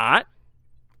it's not.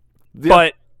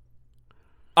 Yeah.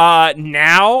 But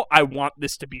now I want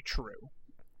this to be true.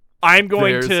 I'm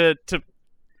going to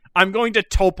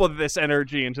Tulpa this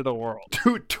energy into the world.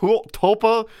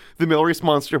 Tulpa the mill race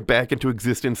monster back into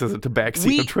existence as a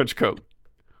tabaxi in a trench coat.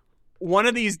 One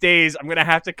of these days, I'm going to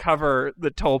have to cover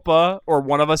the Tulpa, or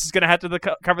one of us is going to have to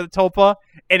cover the Tulpa,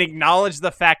 and acknowledge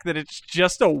the fact that it's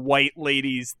just a white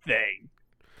lady's thing.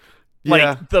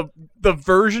 Yeah. Like, the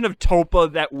version of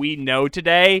Tulpa that we know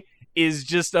today is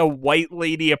just a white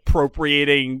lady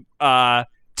appropriating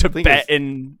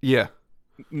Tibetan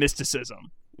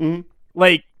mysticism. Mm-hmm.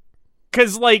 Like,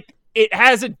 because, like, it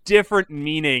has a different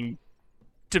meaning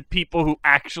to people who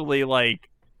actually, like,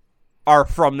 are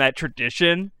from that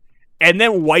tradition. And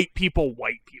then white people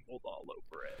all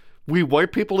over it. We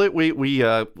white peopled it. We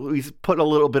put a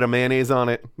little bit of mayonnaise on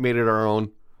it, made it our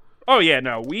own. Oh yeah,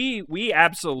 no, we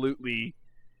absolutely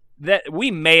the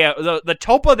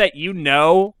Tulpa that you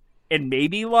know and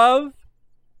maybe love,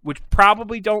 which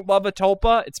probably don't love a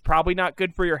Tulpa. It's probably not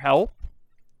good for your health.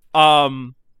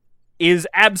 Is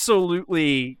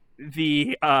absolutely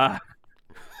the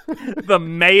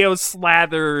mayo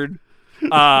slathered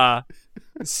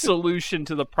solution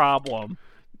to the problem.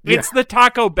 It's the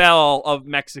Taco Bell of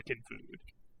Mexican food.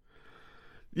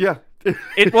 Yeah.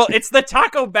 It's the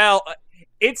Taco Bell.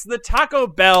 It's the Taco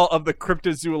Bell of the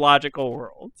cryptozoological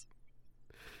world.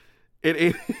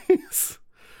 It is.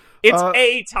 It's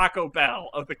a Taco Bell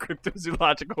of the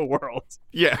cryptozoological world.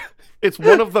 Yeah. It's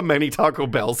one of the many Taco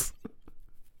Bells.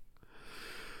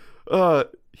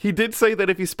 He did say that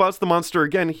if he spots the monster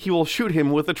again, he will shoot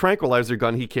him with a tranquilizer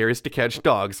gun he carries to catch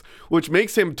dogs, which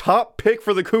makes him top pick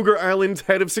for the Cougar Island's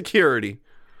head of security.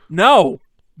 No,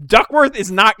 Duckworth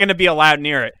is not going to be allowed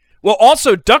near it. Well,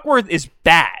 also, Duckworth is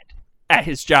bad at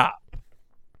his job.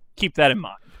 Keep that in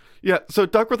mind. Yeah, so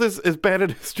Duckworth is bad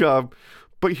at his job,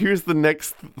 but here's the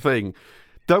next thing.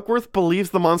 Duckworth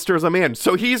believes the monster is a man,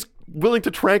 so he's willing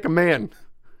to trank a man.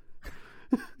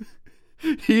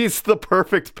 He's the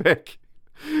perfect pick.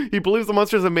 He believes the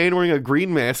monster is a man wearing a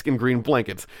green mask and green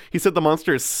blankets. He said the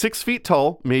monster is 6 feet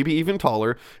tall, maybe even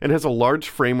taller, and has a large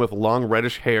frame with long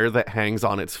reddish hair that hangs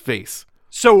on its face.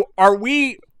 So are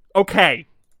we... Okay.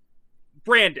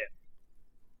 Brandon.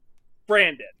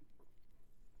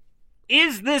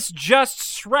 Is this just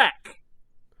Shrek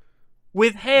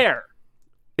with hair?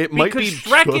 It might be because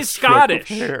Shrek just is Scottish. Shrek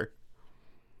with hair.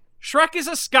 Shrek is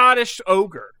a Scottish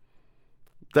ogre.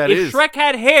 If Shrek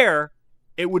had hair,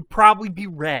 it would probably be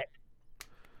red.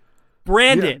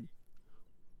 Brandon,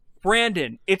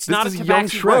 it's not a is young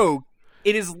Tabaxi Shrek. Rogue.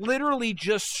 It is literally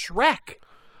just Shrek.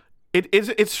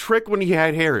 It's Shrek when he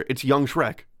had hair. It's young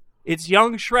Shrek. It's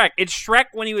young Shrek. It's Shrek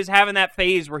when he was having that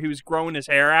phase where he was growing his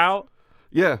hair out.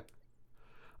 Yeah.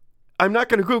 I'm not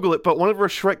going to Google it, but whenever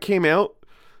Shrek came out,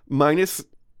 minus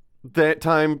that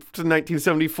time to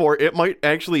 1974, it might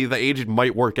actually, the age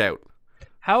might work out.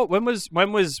 When was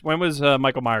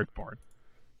Michael Myers born?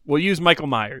 We'll use Michael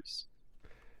Myers.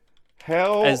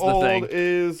 How as the old thing.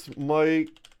 is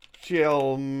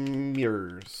Michael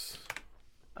Myers?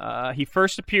 He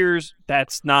first appears.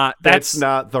 That's not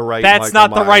the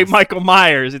right Michael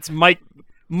Myers. It's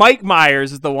Mike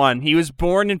Myers is the one. He was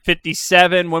born in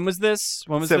 57. When was this?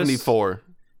 74.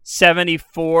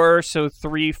 74. So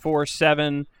 3, 4,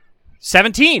 7,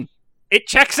 17. It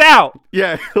checks out.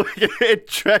 Yeah, it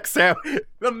checks out.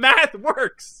 The math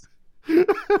works.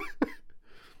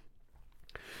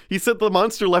 He said the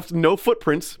monster left no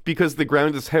footprints because the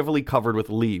ground is heavily covered with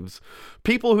leaves.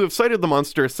 People who have cited the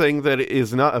monster saying that it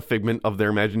is not a figment of their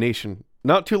imagination.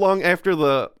 Not too long after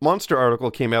the monster article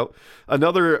came out,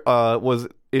 another was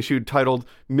issued titled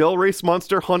 "Mill Race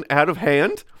Monster Hunt Out of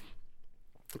Hand."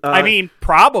 I mean,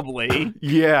 probably.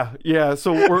 Yeah.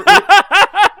 So we're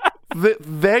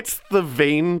that's the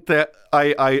vein that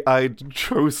I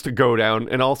chose to go down,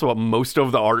 and also what most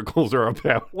of the articles are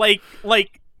about. Like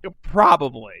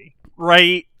probably,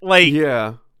 right? Like,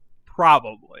 yeah,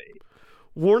 probably.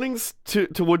 Warnings to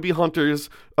would-be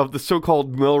hunters of the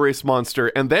so-called mill race monster,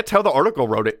 and that's how the article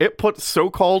wrote it. It put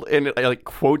so-called and like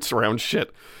quotes around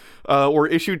shit. Were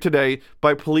issued today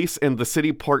by police and the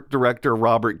city park director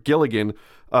Robert Gilligan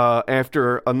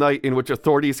after a night in which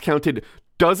authorities counted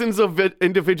dozens of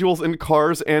individuals in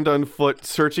cars and on foot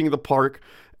searching the park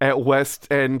at West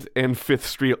End and 5th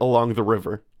Street along the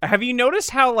river. Have you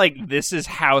noticed how, like, this is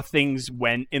how things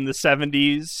went in the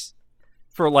 70s?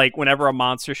 For, like, whenever a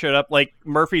monster showed up? Like,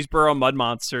 Murfreesboro Mud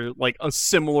Monster, like, a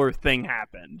similar thing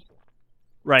happened.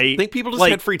 Right? I think people just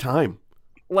had free time.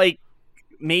 Like,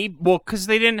 maybe, well, because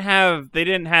they didn't have,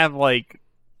 like,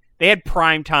 they had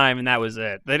prime time and that was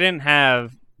it. They didn't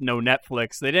have no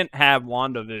Netflix. They didn't have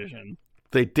WandaVision.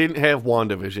 They didn't have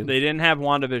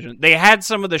WandaVision. They had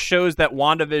some of the shows that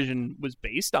WandaVision was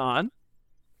based on.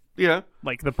 Yeah.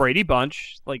 Like the Brady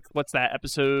Bunch. Like, what's that,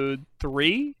 episode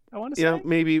 3, I want to say? Yeah,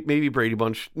 maybe Brady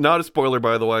Bunch. Not a spoiler,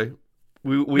 by the way.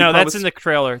 No, that's in the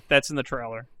trailer.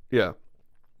 Yeah.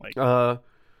 Like,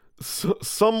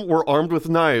 some were armed with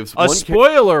knives. A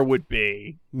spoiler would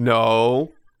be...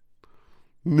 No.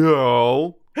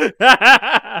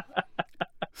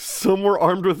 Some were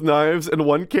armed with knives, and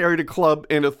one carried a club,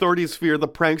 and authorities fear the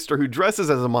prankster who dresses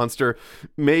as a monster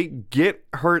may get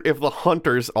hurt if the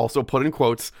hunters, also put in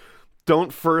quotes,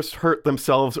 don't first hurt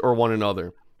themselves or one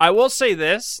another. I will say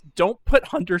this, don't put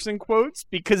hunters in quotes,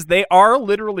 because they are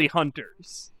literally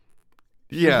hunters.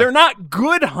 Yeah. They're not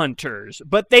good hunters,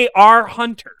 but they are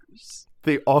hunters.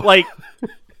 They are. Like,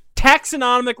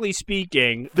 taxonomically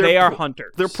speaking, they are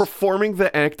hunters. They're performing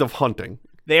the act of hunting.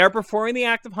 They are performing the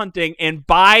act of hunting, and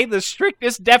by the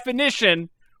strictest definition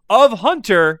of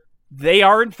hunter, they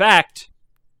are, in fact,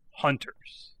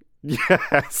 hunters.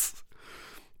 Yes.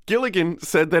 Gilligan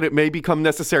said that it may become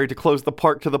necessary to close the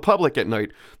park to the public at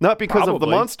night, not because of the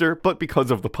monster, but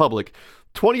because of the public.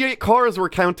 28 cars were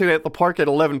counted at the park at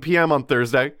 11 p.m. on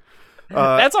Thursday.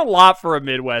 That's a lot for a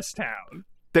Midwest town.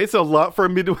 That's a lot for a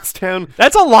Midwest town.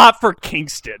 That's a lot for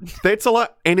Kingston. That's a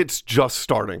lot, and it's just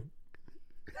starting.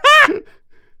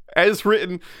 As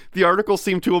written, the article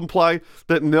seemed to imply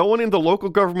that no one in the local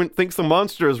government thinks the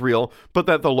monster is real, but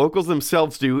that the locals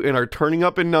themselves do and are turning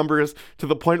up in numbers to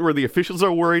the point where the officials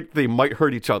are worried they might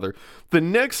hurt each other. The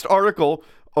next article,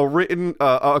 written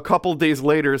a couple days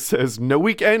later, says no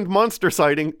weekend monster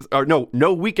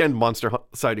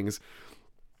sightings.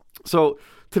 So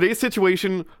today's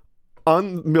situation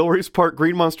on Millrace Park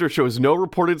Green Monster shows no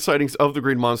reported sightings of the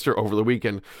Green Monster over the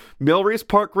weekend. Millrace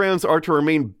Park grounds are to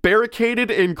remain barricaded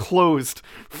and closed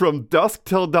from dusk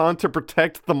till dawn to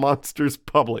protect the monster's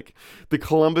public. The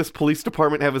Columbus Police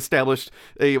Department have established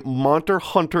a Monster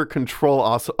Hunter Control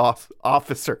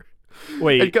Officer.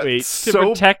 Wait. To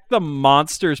protect the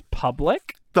monster's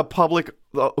public? the public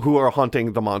who are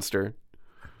hunting the monster.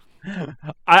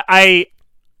 I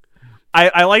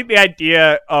like the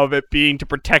idea of it being to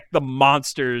protect the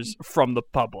monsters from the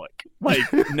public. Like,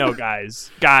 no, guys,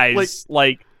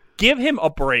 like, give him a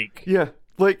break. Yeah,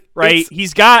 like, right?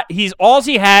 He's all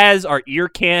he has are ear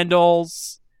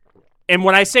candles. And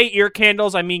when I say ear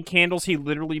candles, I mean candles he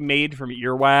literally made from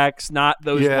earwax, not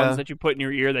those ones that you put in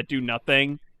your ear that do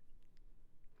nothing.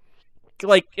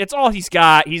 Like, it's all he's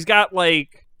got. He's got,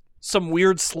 like, some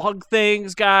weird slug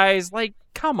things, guys. Like,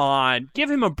 come on. Give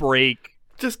him a break.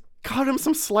 Just cut him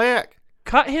some slack.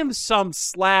 Cut him some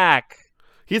slack.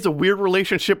 He has a weird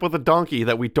relationship with a donkey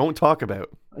that we don't talk about.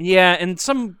 Yeah, and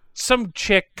some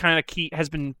chick kind of has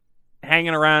been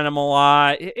hanging around him a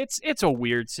lot. It's a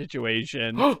weird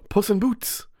situation. Puss in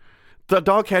Boots. The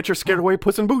dog catcher scared away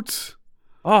Puss in Boots.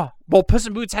 Oh, well, Puss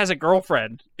in Boots has a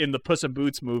girlfriend in the Puss in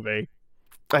Boots movie.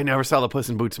 I never saw the Puss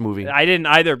in Boots movie. I didn't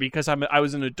either because I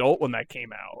was an adult when that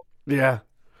came out. Yeah.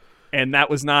 And that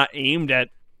was not aimed at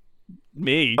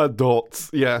me. Adults,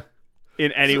 yeah.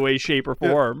 In any way, shape, or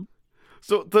form.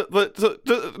 So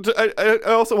I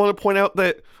also want to point out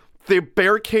that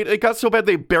it got so bad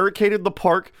they barricaded the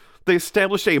park. They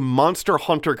established a monster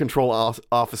hunter control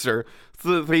officer.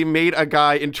 So they made a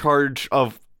guy in charge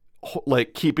of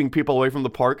like keeping people away from the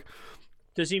park.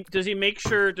 Does he make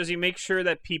sure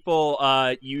that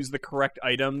people use the correct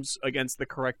items against the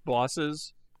correct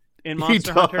bosses in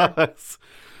Monster Hunter?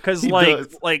 Because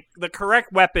like the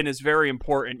correct weapon is very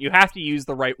important. You have to use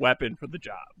the right weapon for the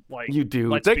job. Like you do.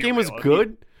 That game was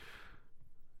good.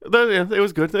 It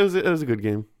was good. It was a good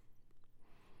game.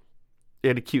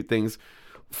 It had cute things.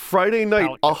 Friday night,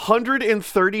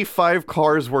 135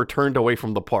 cars were turned away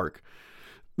from the park.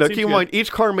 Now, keep in mind,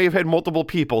 each car may have had multiple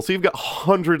people, so you've got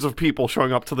hundreds of people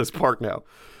showing up to this park now.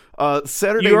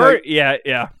 Saturday night,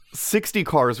 yeah, 60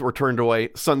 cars were turned away.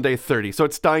 Sunday, 30. So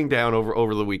it's dying down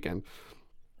over the weekend.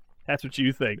 That's what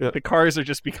you think. Yeah. The cars are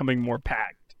just becoming more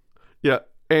packed. Yeah,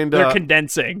 and they're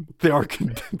condensing. They are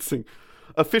condensing.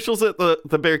 Officials at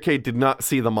the barricade did not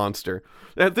see the monster.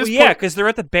 At this point, because they're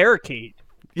at the barricade.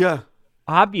 Yeah.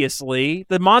 Obviously.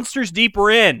 The monster's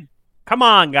deeper in. Come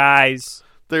on, guys.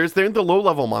 They're in the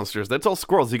low-level monsters. That's all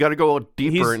squirrels. You got to go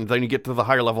deeper, and then you get to the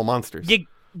higher-level monsters.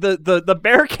 The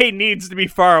barricade needs to be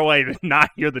far away to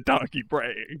not hear the donkey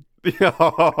braying.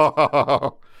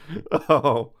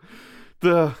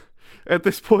 At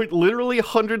this point, literally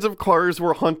hundreds of cars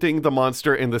were hunting the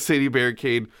monster, and the city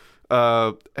barricade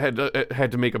had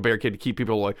to make a barricade to keep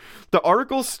people away. The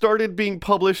articles started being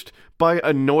published by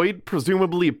annoyed,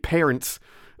 presumably parents,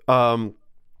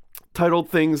 titled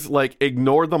things like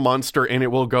 "Ignore the monster and it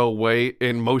will go away,"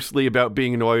 and mostly about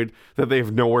being annoyed that they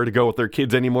have nowhere to go with their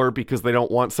kids anymore because they don't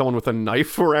want someone with a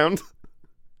knife around.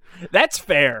 That's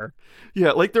fair.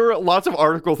 Yeah, like there were lots of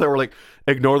articles that were like,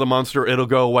 "Ignore the monster, it'll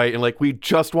go away," and like, we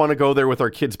just want to go there with our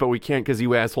kids, but we can't because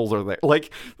you assholes are there.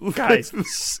 Like, guys,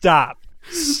 stop.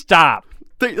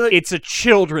 It's a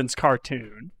children's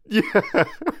cartoon. Yeah.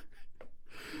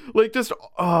 Like, just,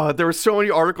 there were so many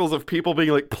articles of people being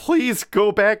like, please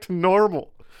go back to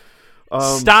normal.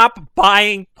 Stop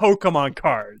buying Pokemon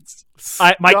cards.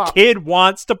 My kid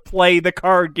wants to play the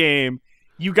card game.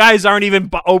 You guys aren't even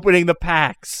opening the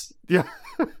packs. Yeah.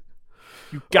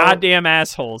 You goddamn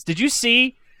assholes. Did you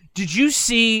see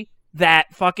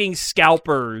that fucking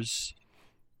scalpers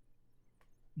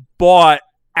bought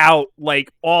out,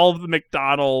 like, all of the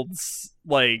McDonald's,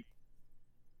 like,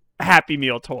 Happy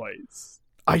Meal toys?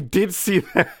 I did see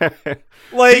that.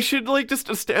 Like, they should like just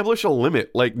establish a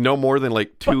limit, like no more than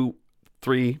like 2-3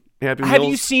 Happy Meals. Have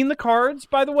you seen the cards,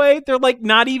 by the way? They're like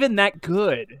not even that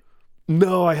good.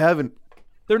 No, I haven't.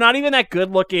 They're not even that good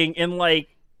looking, and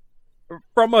like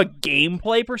from a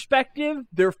gameplay perspective,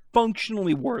 they're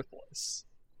functionally worthless.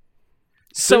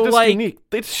 So just like unique.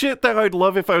 It's shit that I'd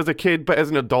love if I was a kid, but as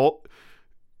an adult,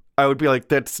 I would be like,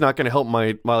 that's not going to help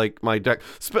my deck.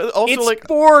 Also, it's like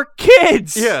for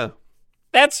kids. Yeah.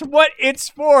 That's what it's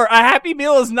for. A Happy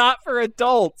Meal is not for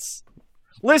adults.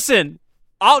 Listen,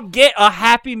 I'll get a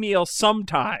Happy Meal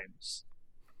sometimes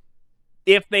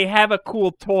if they have a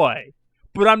cool toy,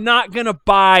 but I'm not going to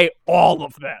buy all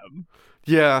of them.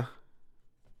 Yeah.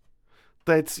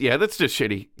 That's just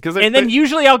shitty. And then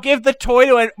usually I'll give the toy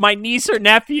to my niece or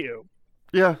nephew.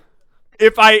 Yeah.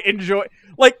 If I enjoy,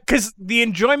 like, because the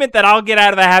enjoyment that I'll get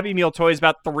out of the Happy Meal toy is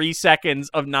about 3 seconds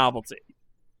of novelty.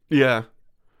 Yeah.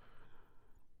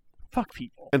 Fuck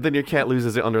people. And then your cat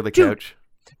loses it under the couch.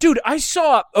 Dude,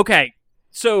 okay,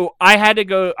 so I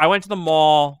went to the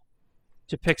mall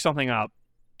to pick something up.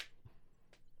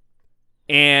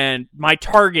 And my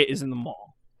Target is in the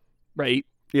mall, right?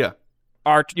 Yeah.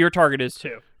 Your Target is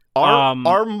too.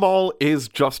 Our mall is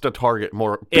just a Target,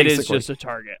 more It basically. is just a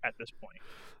Target at this point.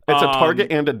 It's a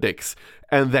Target and a Dick's,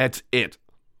 and that's it.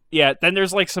 Yeah, then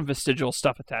there's like some vestigial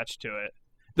stuff attached to it.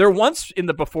 There once, in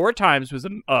the before times, was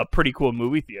a pretty cool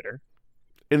movie theater.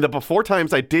 In the before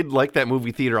times, I did like that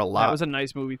movie theater a lot. That was a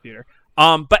nice movie theater.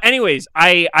 But anyways,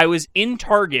 I was in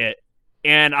Target,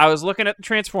 and I was looking at the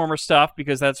Transformer stuff,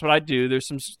 because that's what I do. There's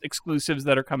some exclusives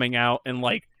that are coming out, and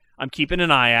like I'm keeping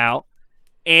an eye out.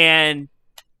 And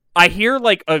I hear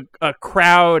like a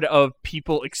crowd of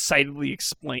people excitedly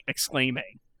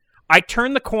exclaiming. I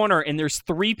turn the corner, and there's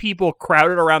 3 people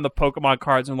crowded around the Pokemon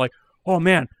cards, and I'm like, oh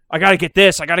man, I gotta get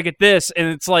this. And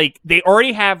it's like, they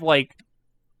already have like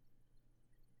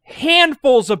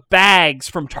handfuls of bags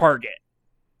from Target.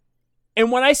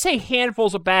 And when I say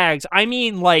handfuls of bags, I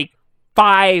mean like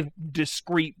 5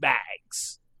 discrete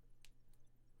bags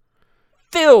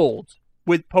filled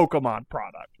with Pokemon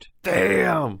product.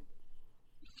 Damn.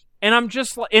 And I'm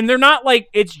just like, and they're not like,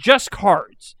 it's just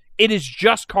cards. It is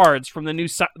just cards from the new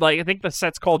set. Like, I think the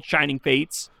set's called Shining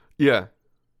Fates. Yeah.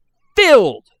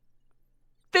 Filled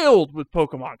with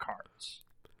Pokemon cards.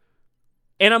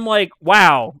 And I'm like,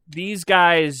 wow, these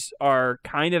guys are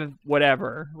kind of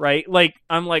whatever, right? Like,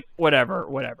 I'm like, whatever.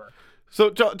 So,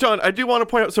 John, I do want to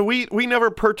point out, so we never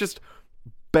purchased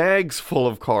bags full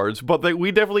of cards, but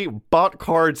we definitely bought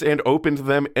cards and opened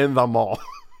them in the mall.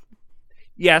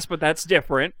 Yes, but that's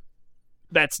different.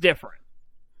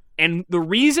 And the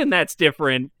reason that's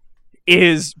different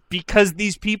is because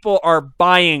these people are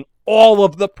buying all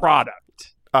of the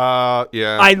product.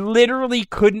 Yeah. I literally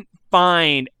couldn't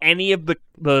find any of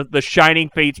the Shining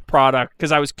Fates product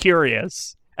because I was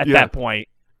curious at that point.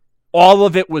 All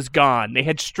of it was gone. They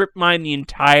had strip mined the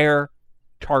entire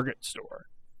Target store.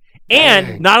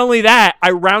 And not only that,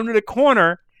 I rounded a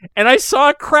corner and I saw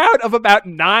a crowd of about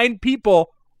 9 people,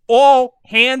 all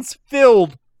hands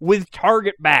filled with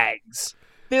Target bags,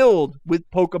 filled with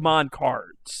Pokemon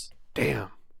cards.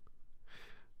 Damn.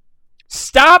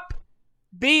 Stop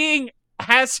being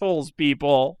assholes,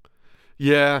 people.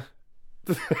 Yeah.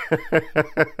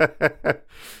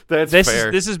 That's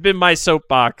fair. This has been my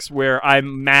soapbox where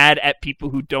I'm mad at people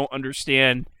who don't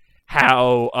understand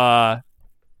how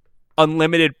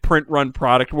unlimited print run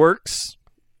product works.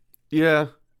 Yeah.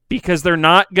 Because they're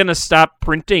not going to stop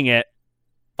printing it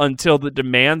until the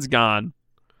demand's gone.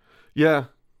 Yeah.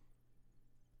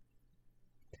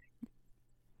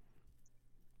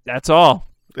 That's all.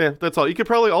 Yeah, that's all. You could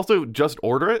probably also just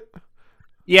order it.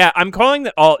 Yeah, I'm calling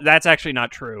that. Oh, that's actually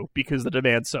not true because the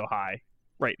demand's so high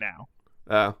right now.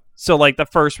 So like the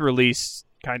first release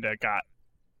kind of got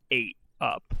 8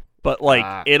 up, but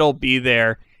like it'll be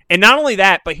there. And not only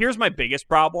that, but here's my biggest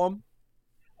problem.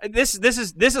 This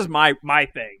is my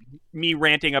thing. Me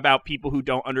ranting about people who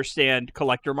don't understand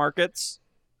collector markets.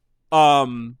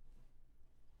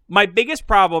 My biggest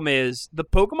problem is the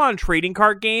Pokemon trading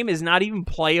card game is not even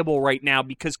playable right now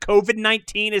because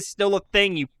COVID-19 is still a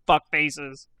thing, you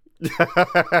fuckfaces.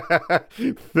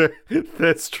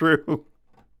 That's true.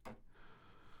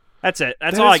 That's it.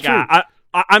 That's all I got.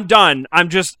 I'm done. I'm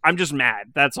just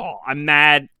mad. That's all. I'm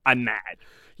mad.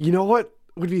 You know what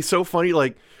would be so funny?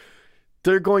 Like,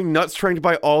 they're going nuts trying to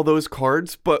buy all those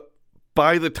cards, but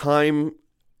by the time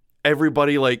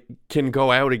everybody like can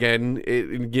go out again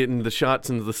and get in the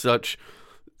shots and the such,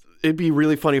 it'd be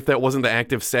really funny if that wasn't the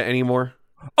active set anymore.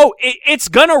 Oh, it's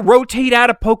gonna rotate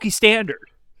out of Poke Standard.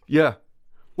 Yeah.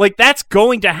 Like, that's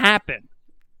going to happen.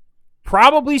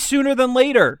 Probably sooner than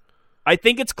later. I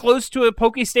think it's close to a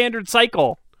Poke Standard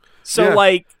cycle. So, yeah.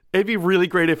 like... It'd be really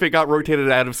great if it got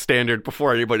rotated out of Standard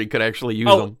before anybody could actually use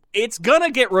them. It's gonna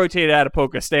get rotated out of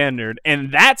Poke Standard, and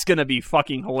that's gonna be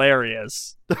fucking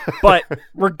hilarious. But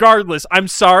regardless, I'm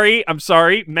sorry.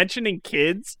 Mentioning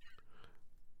kids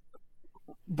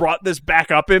brought this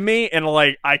back up in me, and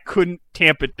like I couldn't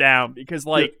tamp it down because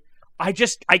like I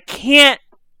can't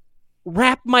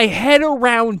wrap my head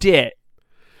around it.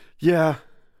 Yeah.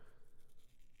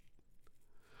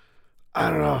 I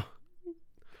don't know.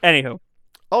 Anywho.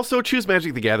 Also, choose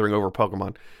Magic the Gathering over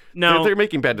Pokemon. No, they're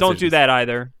making bad decisions. Don't do that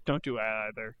either.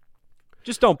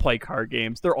 Just don't play card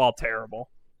games. They're all terrible.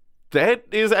 That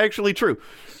is actually true.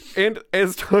 And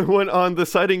as time went on, the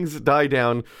sightings die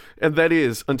down, and that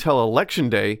is until Election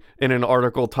Day, in an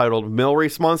article titled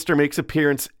Millrace Monster Makes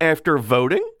Appearance After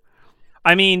Voting.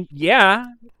 I mean, yeah,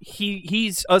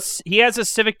 he has a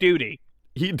civic duty.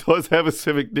 He does have a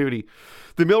civic duty.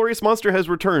 The Millrace Monster has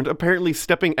returned, apparently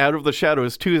stepping out of the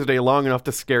shadows Tuesday long enough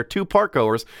to scare 2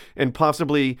 parkgoers and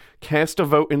possibly cast a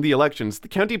vote in the elections. The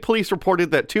county police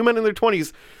reported that 2 men in their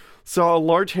 20s saw a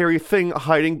large hairy thing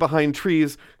hiding behind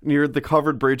trees near the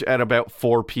covered bridge at about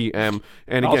 4 p.m.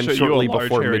 and again shortly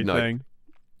before midnight.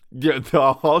 Yeah,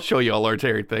 I'll show you a large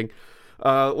hairy thing.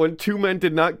 When two men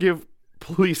did not give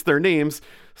police their names,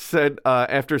 said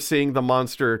after seeing the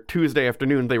monster Tuesday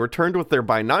afternoon, they returned with their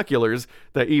binoculars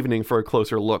that evening for a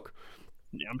closer look.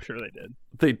 Yeah, I'm sure they did.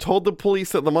 They told the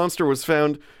police that the monster was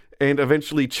found and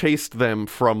eventually chased them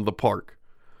from the park.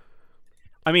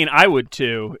 I mean, I would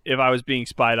too if I was being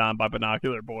spied on by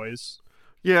binocular boys.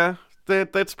 Yeah,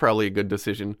 that's probably a good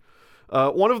decision.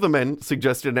 One of the men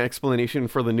suggested an explanation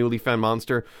for the newly found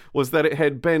monster was that it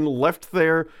had been left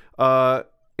there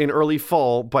in early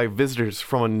fall by visitors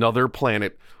from another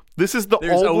planet. This is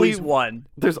There's always one.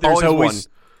 There's always one.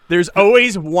 There's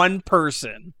always one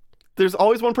person. There's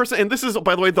always one person, and this is,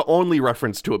 by the way, the only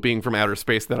reference to it being from outer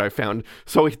space that I found.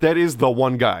 So that is the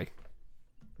one guy.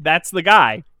 That's the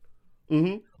guy.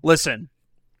 Mm-hmm. Listen,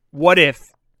 what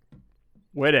if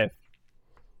aliens?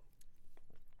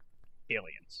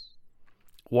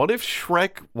 What if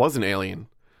Shrek was an alien?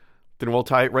 Then we'll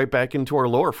tie it right back into our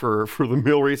lore for the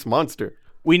mill race monster.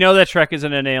 We know that Shrek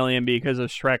isn't an alien because of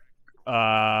Shrek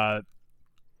 4,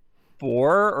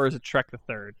 or is it Shrek the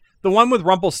Third? The one with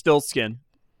Rumpelstiltskin.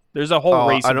 There's a whole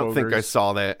race of I don't think ogres. I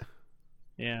saw that.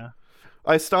 Yeah.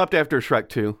 I stopped after Shrek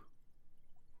 2.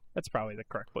 That's probably the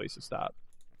correct place to stop.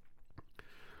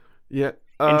 Yeah.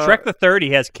 In Shrek the Third,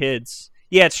 he has kids.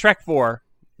 Yeah, it's Shrek 4.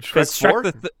 Shrek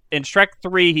 4? In Shrek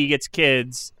 3, he gets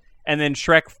kids. And then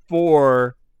Shrek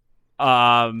 4,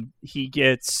 he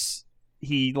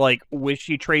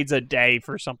trades a day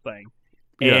for something.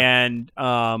 Yeah. And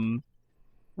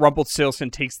Rumpelstiltskin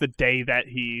takes the day that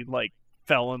he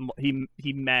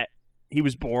he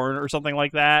was born or something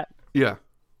like that. Yeah.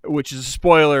 Which is a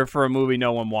spoiler for a movie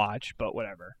no one watched, but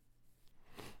whatever.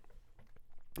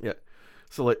 Yeah.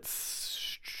 So at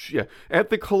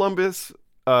the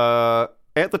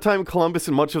time, Columbus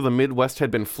and much of the Midwest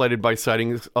had been flooded by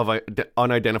sightings of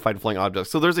unidentified flying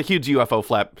objects. So there's a huge UFO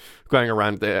flap going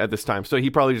around at this time. So he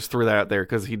probably just threw that out there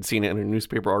because he'd seen it in a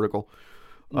newspaper article.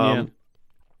 Now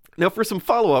for some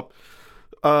follow-up,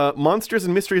 Monsters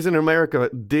and Mysteries in America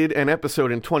did an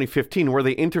episode in 2015 where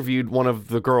they interviewed one of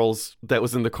the girls that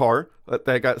was in the car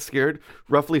that got scared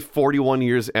roughly 41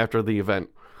 years after the event.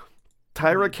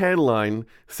 Tyra Cataline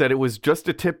said it was just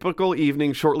a typical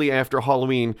evening shortly after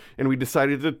Halloween, and we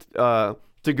decided to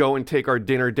go and take our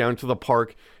dinner down to the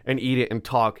park and eat it and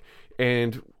talk,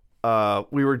 and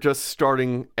we were just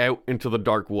starting out into the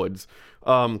dark woods.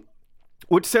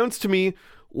 Which sounds to me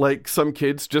like some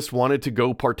kids just wanted to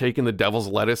go partake in the devil's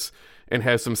lettuce and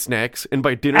have some snacks, and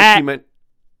by dinner she meant...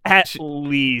 At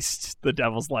least the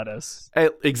devil's lettuce.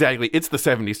 Exactly. It's the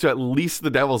 70s, so at least the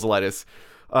devil's lettuce.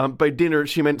 By dinner,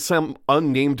 she meant some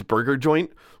unnamed burger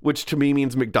joint, which to me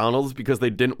means McDonald's because they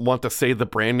didn't want to say the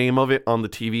brand name of it on the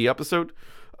TV episode.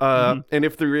 And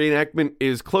if the reenactment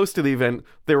is close to the event,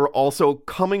 they were also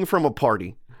coming from a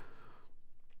party.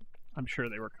 I'm sure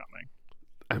they were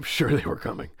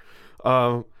coming.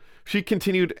 She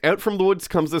continued, out from the woods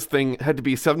comes this thing, had to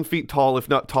be 7 feet tall, if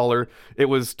not taller. It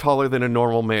was taller than a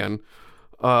normal man.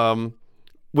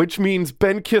 Which means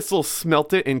Ben Kissel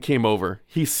smelt it and came over.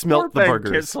 He smelt the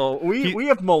burgers. Kissel. We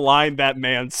have maligned that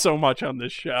man so much on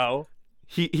this show.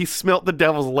 He smelt the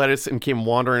devil's lettuce and came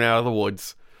wandering out of the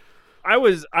woods.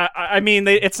 I mean,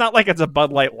 it's not like it's a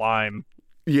Bud Light Lime.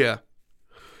 Yeah.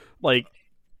 Like,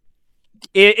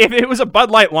 if it was a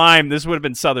Bud Light Lime, this would have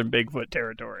been Southern Bigfoot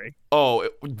territory. Oh,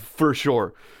 for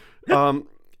sure.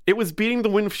 It was beating the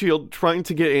windshield, trying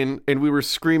to get in, and we were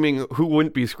screaming. Who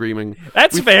wouldn't be screaming?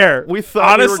 That's fair. We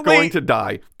thought honestly, we were going to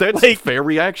die. That's a fair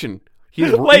reaction.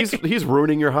 He's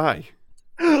ruining your high.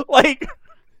 Like,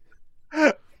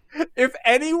 if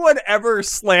anyone ever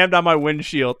slammed on my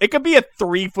windshield, it could be a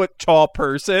 3-foot tall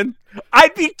person.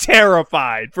 I'd be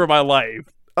terrified for my life.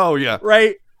 Oh yeah,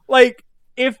 right. Like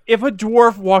if a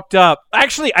dwarf walked up,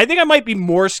 actually, I think I might be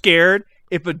more scared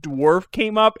if a dwarf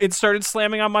came up and started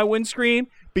slamming on my windscreen.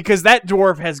 Because that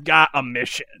dwarf has got a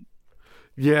mission.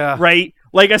 Yeah. Right?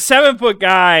 Like a 7-foot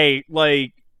guy,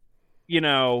 like, you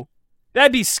know,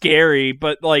 that'd be scary,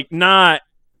 but like not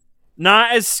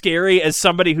as scary as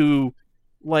somebody who,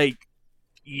 like,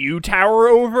 you tower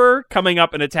over coming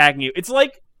up and attacking you. It's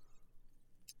like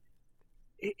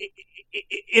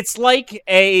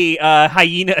a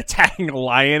hyena attacking a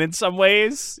lion in some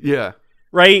ways. Yeah.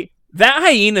 Right? That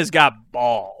hyena's got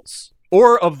balls.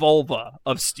 Or a vulva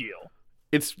of steel.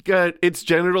 It's got its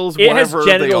genitals, it whatever has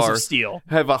genitals they are, of steel.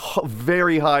 Have a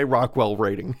very high Rockwell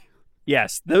rating.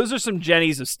 Yes, those are some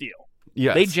Jennies of steel.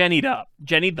 Yes. They jennied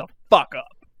the fuck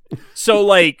up. So,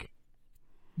 like,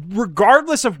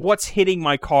 regardless of what's hitting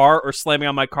my car or slamming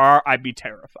on my car, I'd be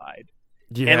terrified.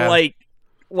 Yeah. And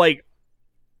like,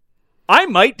 I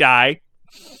might die.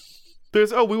 We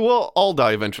will all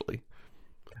die eventually.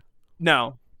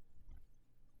 No.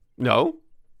 No?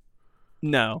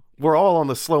 No. We're all on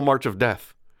the slow march of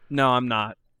death. No, I'm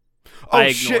not. Oh, I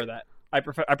ignore shit. that. I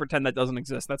pretend that doesn't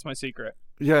exist. That's my secret.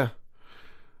 Yeah.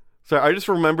 Sorry, I just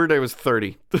remembered I was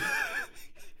 30.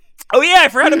 Oh yeah, I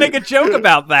forgot to make a joke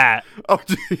about that. Oh,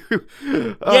 do you?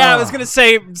 Yeah, I was gonna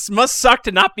say it must suck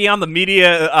to not be on the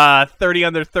media 30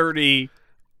 under 30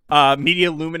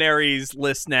 media luminaries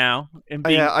list now. And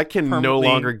being I can no permanently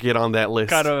longer get on that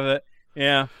list. cut of it.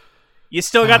 Yeah, you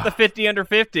still got the 50 under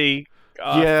 50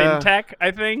 Yeah. fintech,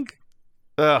 I think.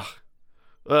 Ugh.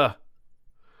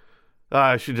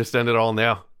 I should just end it all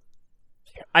now.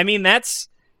 I mean, that's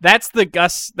the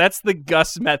Gus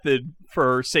method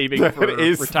for saving for That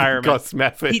is the retirement. Gus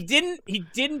method. He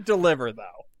didn't deliver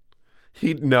though.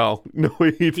 No,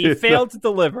 he He did failed not. to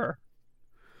deliver.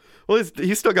 Well,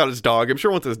 he's still got his dog. I'm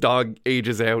sure once his dog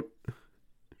ages out.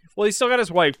 Well, he's still got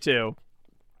his wife too.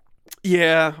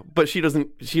 Yeah, but she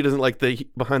doesn't like the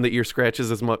behind the ear scratches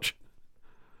as much.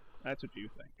 That's what you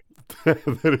think.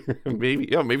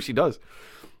 Maybe she does.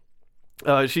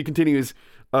 She continues,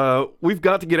 we've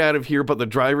got to get out of here, but the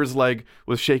driver's leg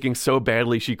was shaking so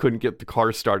badly she couldn't get the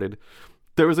car started.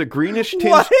 There was a greenish tinge.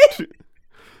 What?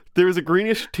 There was a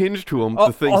greenish tinge to him.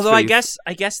 The thing's Although face.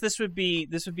 I guess this would be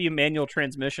a manual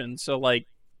transmission, so like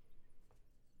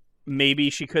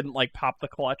maybe she couldn't like pop the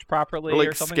clutch properly or like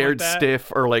or something scared like that.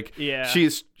 stiff, or like Yeah.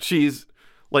 she's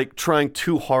like trying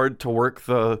too hard to work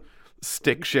the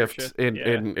stick shift, and yeah.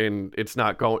 and it's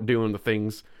not doing the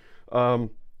things.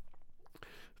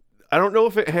 I don't know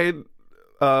if it had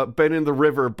been in the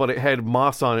river, but it had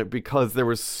moss on it because there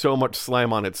was so much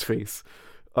slime on its face.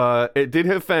 It did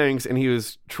have fangs, and he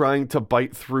was trying to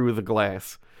bite through the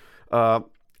glass. I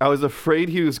was afraid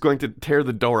he was going to tear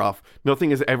the door off. Nothing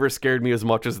has ever scared me as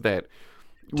much as that.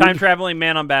 Time traveling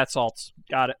man on bath salts.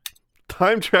 Got it.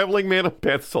 Time traveling man on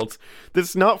bath salts.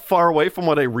 That's not far away from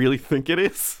what I really think it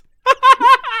is.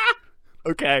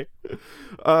 Okay.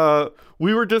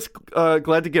 We were just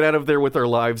glad to get out of there with our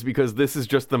lives because this is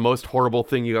just the most horrible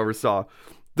thing you ever saw.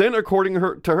 Then, according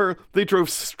to her, they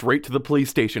drove straight to the police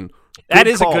station. That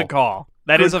is a good call.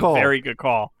 That Good is a call. very good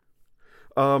call.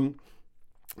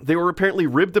 They were apparently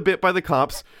ribbed a bit by the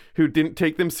cops who didn't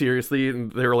take them seriously,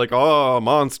 and they were like, "Oh,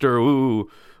 monster, ooh."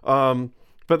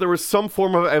 But there was some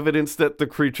form of evidence that the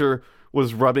creature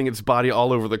was rubbing its body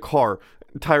all over the car.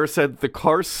 Tyra said the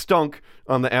car stunk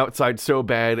on the outside so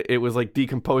bad it was like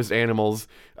decomposed animals.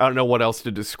 I don't know what else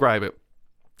to describe it.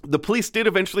 The police did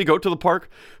eventually go to the park,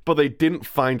 but they didn't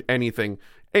find anything.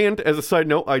 And as a side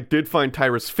note, I did find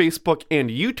Tyra's Facebook and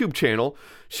YouTube channel.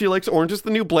 She likes Orange is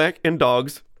the New Black and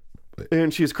dogs,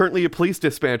 and she's currently a police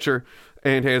dispatcher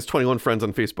and has 21 friends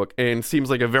on Facebook and seems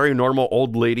like a very normal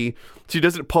old lady. She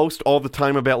doesn't post all the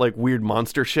time about like weird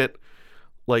monster shit.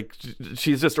 Like,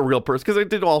 she's just a real person. Because I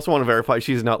did also want to verify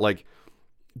she's not like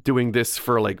doing this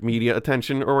for like media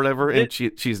attention or whatever, and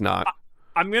she's not.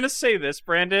 I'm gonna say this,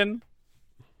 Brandon.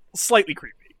 Slightly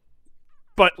creepy,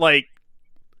 but like,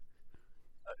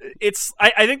 it's.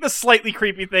 I think the slightly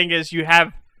creepy thing is you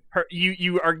have her.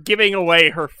 You are giving away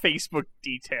her Facebook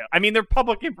detail. I mean, they're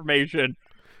public information,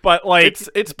 but like,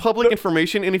 it's public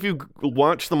information. And if you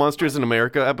watch the Monsters in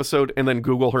America episode and then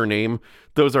Google her name,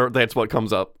 that's what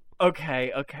comes up.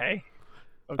 Okay.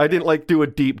 I didn't like do a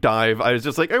deep dive. I was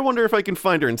just like, I wonder if I can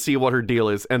find her and see what her deal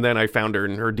is. And then I found her,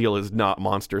 and her deal is not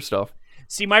monster stuff.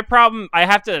 See, my problem, I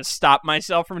have to stop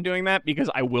myself from doing that because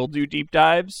I will do deep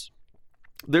dives.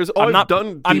 I've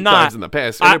done deep dives in the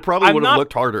past, and it probably would have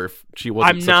looked harder if she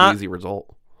wasn't such an easy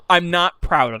result. I'm not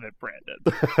proud of it,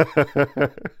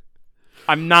 Brandon.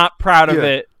 I'm not proud of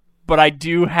it, but I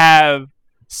do have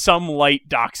some light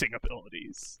doxing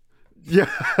abilities. Yeah.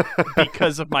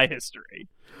 Because of my history.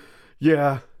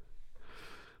 Yeah.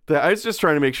 I was just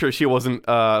trying to make sure she wasn't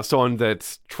someone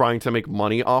that's trying to make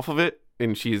money off of it.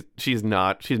 And she's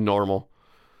not. She's normal.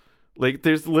 Like,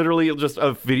 there's literally just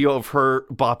a video of her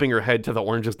bopping her head to the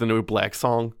Orange is the New Black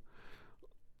song.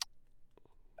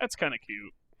 That's kind of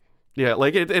cute. Yeah,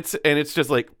 like it's just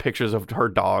like pictures of her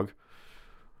dog.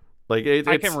 Like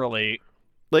I can relate.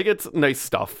 Like, it's nice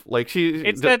stuff. Like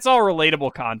that's all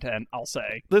relatable content, I'll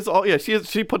say. This all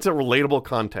she puts out relatable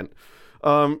content.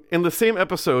 In the same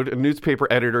episode, a newspaper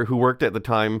editor who worked at the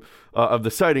time of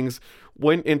the sightings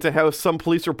went into how some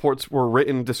police reports were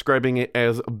written describing it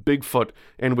as Bigfoot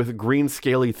and with green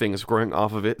scaly things growing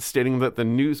off of it, stating that the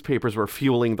newspapers were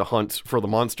fueling the hunts for the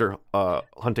monster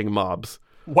hunting mobs.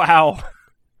 Wow.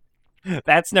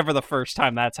 That's never the first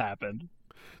time that's happened.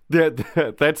 That's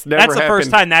never That's the happened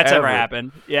first time that's ever ever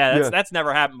happened. Yeah, Yeah. that's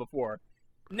never happened before.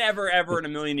 Never ever in a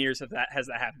million years has that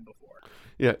happened before.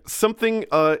 Yeah, something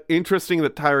interesting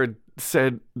that Tyra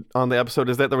said on the episode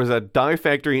is that there was a dye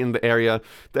factory in the area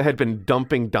that had been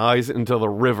dumping dyes into the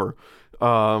river.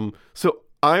 So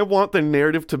I want the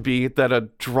narrative to be that a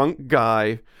drunk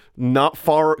guy, not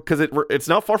far, because it's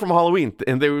not far from Halloween,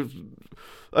 and there was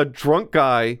a drunk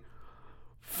guy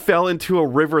fell into a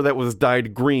river that was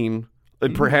dyed green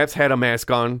and perhaps had a mask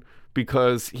on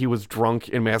because he was drunk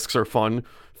and masks are fun.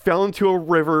 Fell into a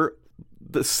river,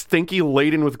 the stinky,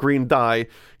 laden with green dye,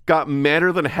 got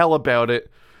madder than hell about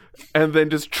it, and then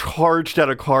just charged at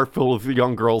a car filled with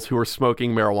young girls who were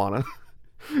smoking marijuana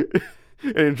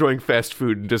and enjoying fast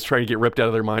food and just trying to get ripped out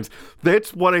of their minds.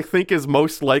 That's what I think is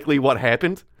most likely what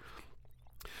happened.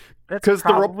 That's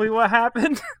probably what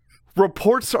happened.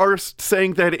 Reports are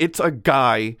saying that it's a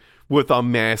guy with a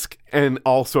mask and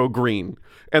also green,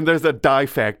 and there's a dye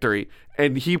factory,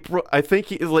 and I think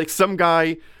he is like some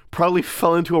guy probably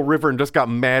fell into a river and just got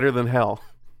madder than hell,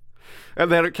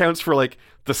 and that accounts for like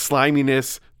the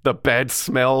sliminess, the bad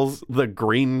smells, the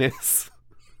greenness.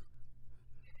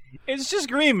 It's just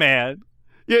green, man.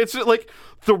 Yeah, it's just like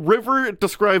the river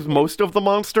describes most of the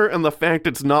monster, and the fact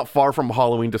it's not far from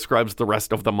Halloween describes the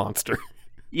rest of the monster.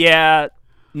 Yeah,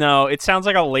 no, it sounds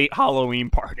like a late Halloween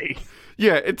party.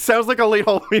 Yeah, it sounds like a late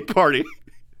Halloween party,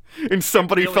 and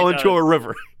somebody really fell into does. a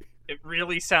river. It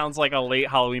really sounds like a late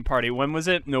Halloween party. When was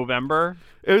it? November?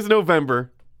 It was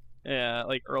November. Yeah,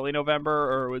 like early November,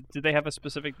 or did they have a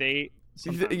specific date?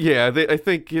 Yeah, I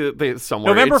think they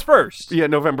somewhere. November 1st. Yeah,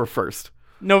 November 1st.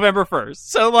 November 1st.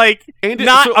 So, like,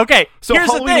 okay, So here's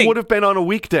the Halloween thing. would have been on a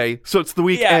weekday, so it's the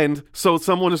weekend, so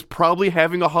someone is probably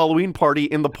having a Halloween party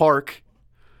in the park.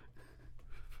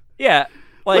 Yeah,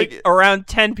 like around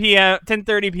 10 p.m.,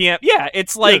 10:30 p.m. Yeah,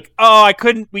 it's like,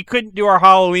 we couldn't do our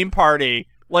Halloween party.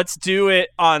 Let's do it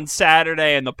on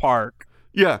Saturday in the park.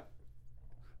 Yeah.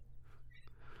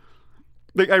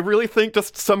 Like, I really think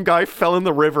just some guy fell in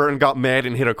the river and got mad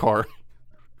and hit a car.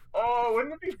 Oh,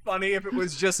 wouldn't it be funny if it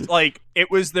was just, like,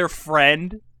 it was their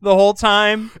friend the whole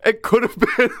time? It could have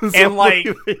been. And, like,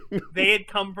 they had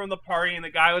come from the party and the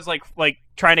guy was, like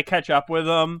trying to catch up with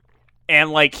them.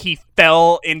 And, like, he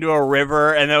fell into a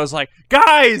river and it was like,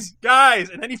 guys!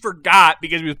 And then he forgot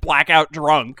because he was blackout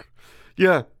drunk.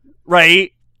 Yeah.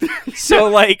 Right? So,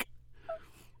 like...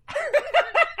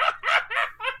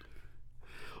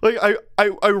 Like,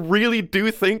 I really do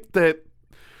think that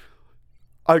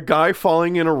a guy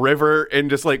falling in a river and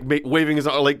just, like, waving his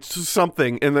arm, like,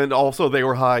 something, and then also they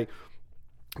were high,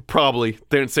 probably,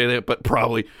 they didn't say that, but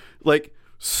probably, like,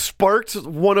 sparked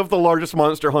one of the largest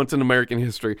monster hunts in American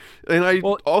history. And I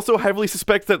also heavily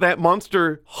suspect that that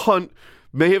monster hunt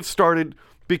may have started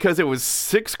because it was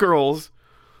 6 girls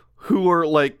who were,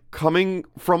 like, coming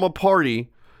from a party,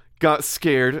 got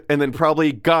scared, and then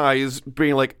probably guys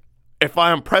being like, if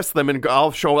I impress them and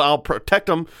I'll protect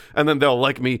them, and then they'll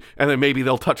like me, and then maybe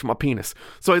they'll touch my penis.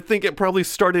 So I think it probably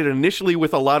started initially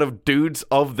with a lot of dudes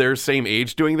of their same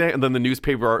age doing that, and then the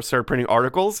newspaper started printing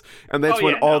articles, and that's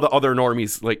when all the other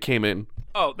normies like came in.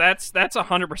 Oh, that's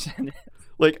 100%.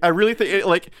 Like, I really think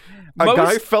a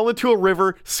guy fell into a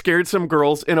river, scared some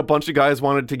girls, and a bunch of guys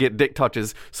wanted to get dick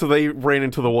touches, so they ran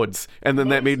into the woods, and then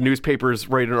that made newspapers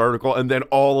write an article, and then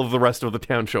all of the rest of the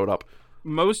town showed up.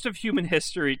 Most of human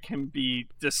history can be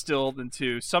distilled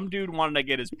into some dude wanted to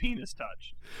get his penis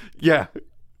touched. Yeah.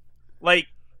 Like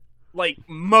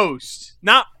most.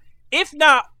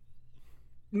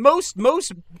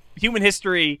 Most human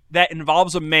history that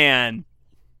involves a man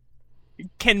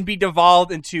can be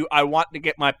devolved into I want to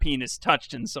get my penis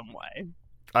touched in some way.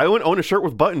 I wouldn't own a shirt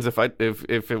with buttons if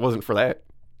it wasn't for that.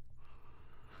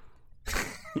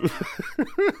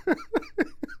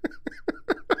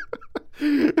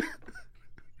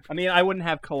 I mean, I wouldn't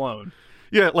have cologne.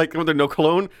 Yeah, like with no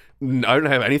cologne. I don't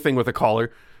have anything with a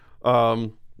collar. I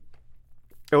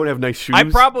wouldn't have nice shoes. I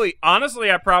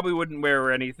probably wouldn't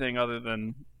wear anything other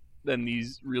than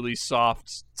these really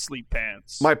soft sleep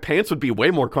pants. My pants would be way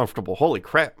more comfortable. Holy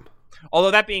crap.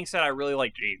 Although that being said, I really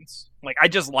like jeans. Like, I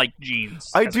just like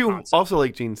jeans. I do also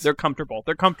like jeans. They're comfortable.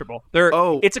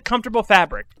 It's a comfortable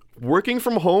fabric. Working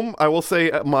from home, I will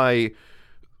say my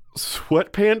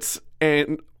sweatpants,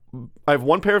 and I have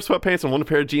one pair of sweatpants and one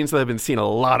pair of jeans that have been seeing a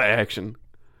lot of action.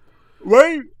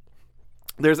 Right.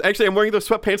 I'm wearing those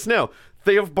sweatpants now.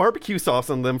 They have barbecue sauce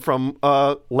on them from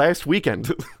last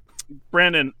weekend.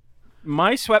 Brandon,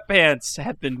 my sweatpants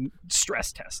have been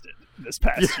stress tested this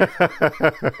past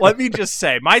year. Let me just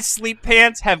say, my sleep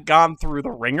pants have gone through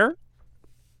the ringer.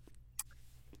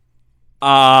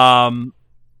 Yeah.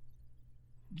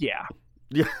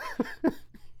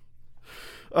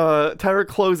 Tyra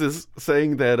closes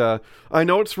saying that I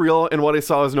know it's real and what I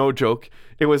saw is no joke.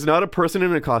 It was not a person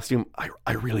in a costume.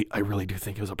 I really do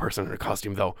think it was a person in a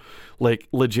costume though. Like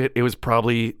legit, it was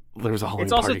probably there was a Halloween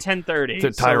It's also party. 10:30. To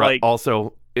Tyra, so like,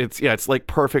 also it's like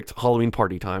perfect Halloween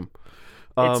party time.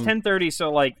 it's 10:30,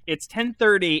 so like it's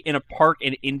 10:30 in a park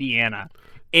in Indiana.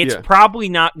 It's Yeah. probably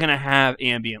not gonna have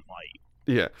ambient light.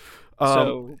 Yeah.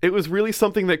 So- It was really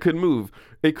something that could move.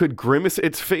 It could grimace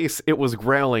its face. It was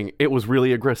growling. It was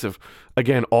really aggressive.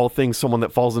 Again, all things someone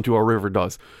that falls into a river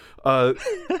does.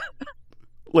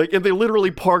 Like, and they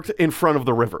literally parked in front of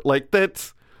the river. Like,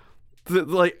 that's,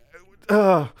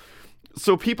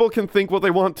 so people can think what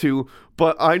they want to,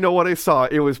 but I know what I saw.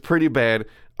 It was pretty bad.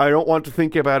 I don't want to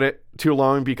think about it too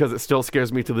long because it still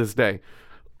scares me to this day.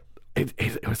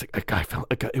 It was a guy fell.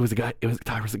 It was a guy. It was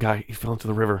Tyra's a guy. He fell into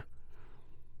the river.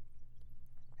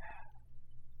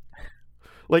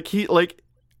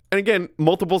 And again,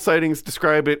 multiple sightings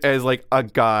describe it as like a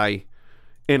guy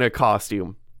in a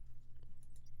costume.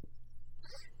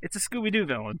 It's a Scooby-Doo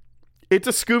villain. It's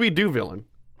a Scooby-Doo villain.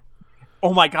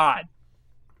 Oh my god.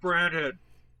 Brandon.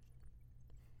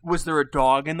 Was there a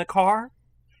dog in the car?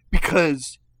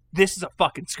 Because this is a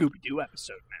fucking Scooby-Doo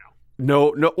episode now.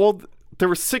 No. Well, there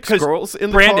were 6 girls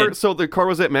in the car, so the car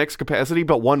was at max capacity,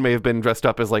 but one may have been dressed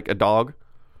up as like a dog.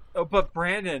 Oh, but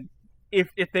Brandon,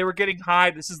 if they were getting high,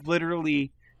 this is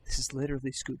literally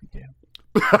Scooby-Doo.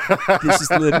 This is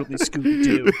literally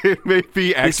Scooby-Doo. It may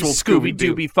be actual this is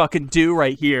Scooby-Doo be fucking Doo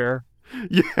right here.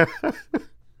 Yeah.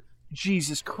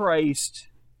 Jesus Christ.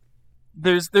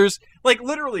 There's like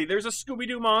literally there's a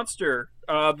Scooby-Doo monster.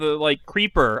 The like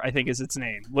creeper, I think is its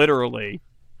name. Literally.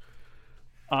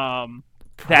 That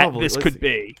this could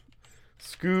be.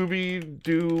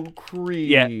 Scooby-Doo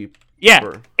creeper.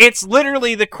 Yeah. It's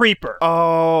literally the creeper.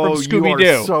 Oh, from Scooby-Doo.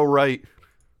 You are so right.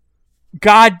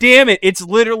 God damn it, it's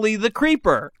literally the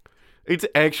creeper. It's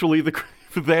actually the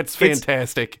creeper. That's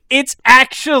fantastic. It's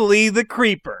actually the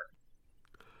creeper.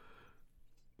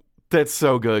 That's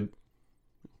so good.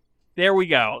 There we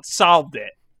go. Solved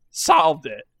it.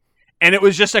 And it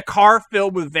was just a car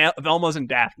filled with Velmas and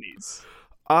Daphnes.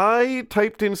 I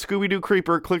typed in Scooby-Doo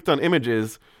creeper, clicked on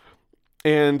images,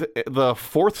 and the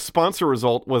 4th sponsor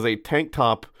result was a tank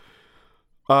top.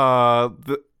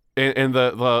 The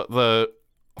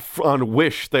on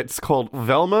Wish that's called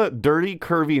Velma Dirty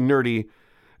Curvy Nerdy,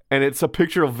 and it's a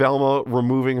picture of Velma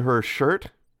removing her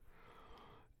shirt,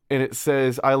 and it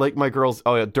says I like my girls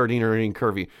dirty, nerdy, and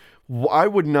curvy. I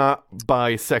would not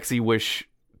buy sexy Wish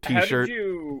t-shirt.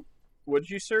 What'd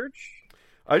you search?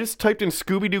 I just typed in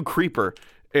Scooby-Doo creeper,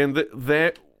 and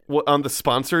that on the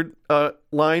sponsored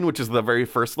line, which is the very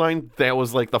first line, that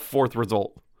was like the 4th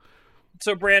result.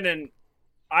 So Brandon,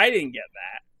 I didn't get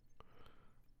that.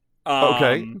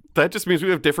 Okay, that just means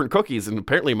we have different cookies, and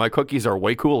apparently my cookies are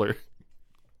way cooler.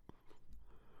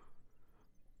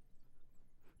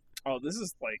 Oh, this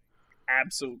is like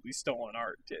absolutely stolen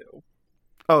art too.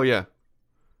 Oh yeah.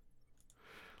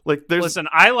 Like there's Listen.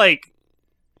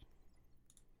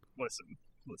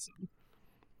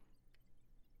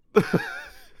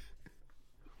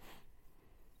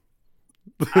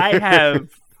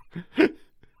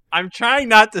 I'm trying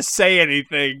not to say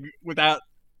anything without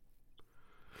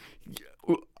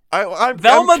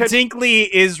Velma Dinkley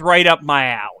is right up my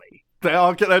alley.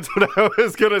 That's what I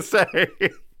was gonna say.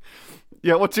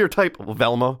 Yeah, what's your type,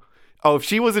 Velma? Oh, if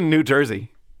she was in New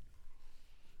Jersey.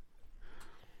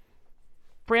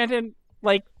 Brandon,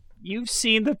 like you've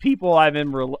seen the people I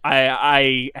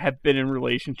have been in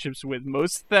relationships with.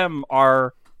 Most of them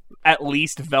are at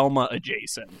least Velma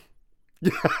adjacent.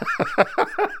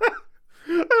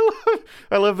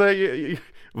 I love that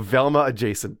Velma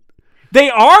adjacent. They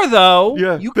are though.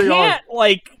 Yeah, you they can't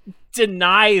like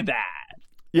deny that.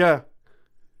 Yeah.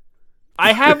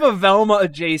 I have a Velma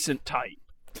adjacent type.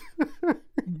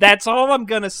 That's all I'm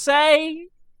gonna say.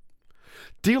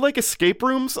 Do you like escape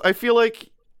rooms? I feel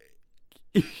like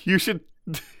you should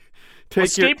take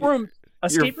escape rooms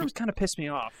kind of piss me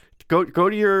off. Go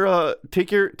to your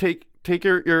take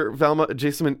your Velma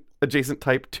adjacent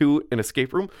type to an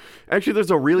escape room. Actually,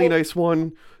 there's a really nice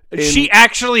one. She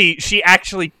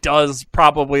actually does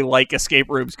probably like escape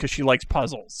rooms because she likes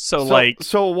puzzles.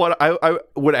 So what I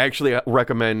would actually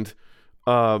recommend,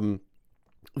 I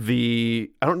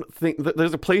don't think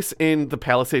there's a place in the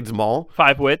Palisades Mall.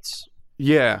 5 Wits.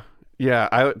 Yeah.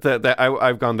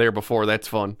 I've gone there before. That's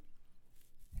fun.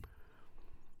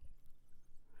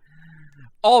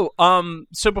 Oh,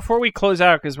 so before we close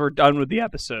out, because we're done with the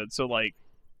episode, so like,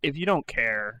 if you don't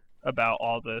care about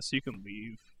all this, you can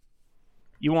leave.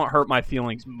 You won't hurt my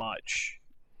feelings much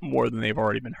more than they've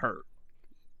already been hurt.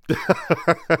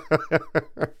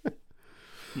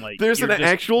 Like, There's you're an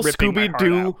just actual ripping my heart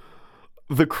Scooby-Doo out.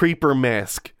 the Creeper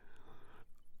mask.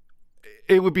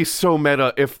 It would be so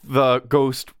meta if the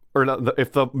ghost, or not,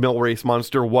 if the mill race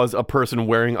monster was a person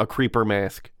wearing a Creeper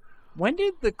mask. When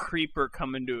did the Creeper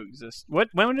come into existence?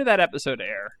 When did that episode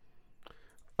air?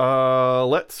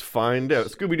 Let's find out.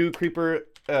 Scooby-Doo Creeper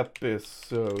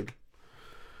episode.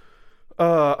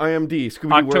 IMD. Scooby-Doo,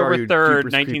 where October are you? 3rd,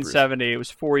 Jeepers 1970. It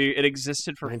was 4 years. It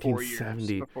existed for 4 years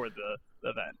 1970. before the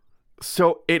event.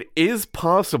 So it is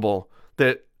possible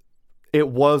that it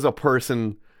was a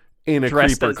person in a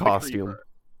Dressed Creeper as the costume. Creeper.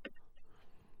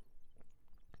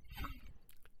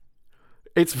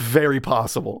 It's very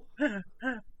possible.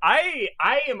 I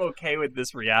am okay with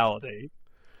this reality.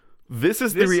 This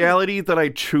is the This is- reality that I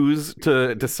choose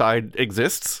to decide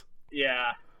exists.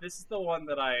 Yeah, this is the one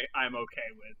that I'm okay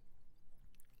with.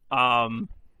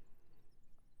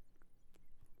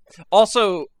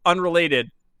 Also,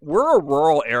 unrelated, we're a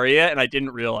rural area, and I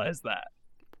didn't realize that.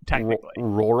 Technically,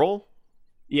 Rural?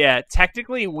 yeah,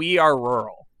 technically we are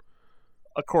rural,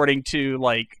 according to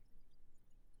like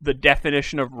the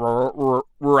definition of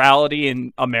rurality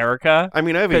in America. I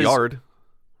mean, I have a 'Cause- yard.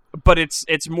 But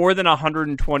it's more than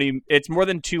 120. It's more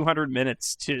than 200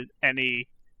 minutes to any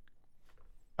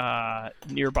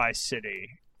nearby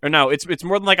city. Or no, it's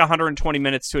more than like 120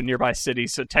 minutes to a nearby city.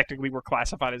 So technically, we're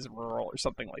classified as rural or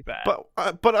something like that.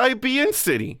 But I be in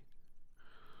city.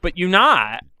 But you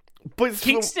not. But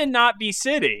Kingston not be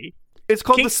city. it's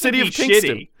called Kingston the city be of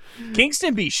Kingston. shitty.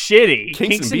 Kingston be shitty.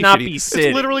 Kingston be not shitty. be city.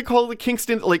 It's literally called the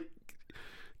Kingston, like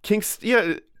Kingston.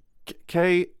 Yeah,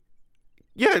 K.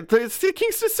 Yeah, it's the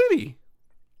Kingston City.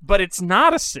 But it's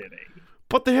not a city.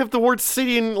 But they have the word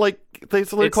city in like they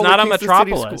literally It's call not it a Kingston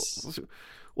metropolis. City School.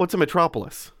 What's a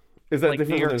metropolis? Is that Like New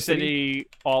different York than a City,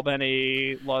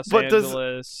 Albany, Los But does-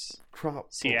 Angeles,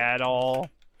 Trop- Seattle.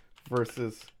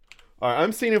 versus. All right,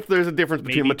 I'm seeing if there's a difference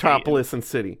between Maybe metropolis and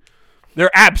city. There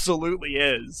absolutely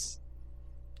is.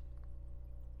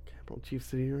 Capital Chief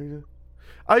City area.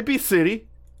 IB City.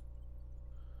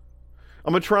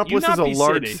 A metropolis You is not a be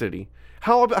large city. city.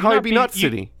 How not IB be- not you-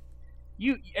 city?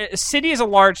 A city is a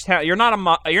large town. You're not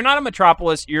a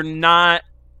metropolis. You're not.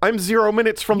 I'm 0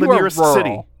 minutes from the you are nearest rural.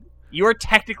 city. You are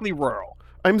technically rural,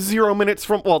 I'm 0 minutes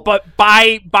from but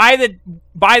by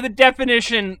the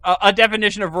definition, a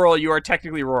definition of rural, you are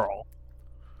technically rural.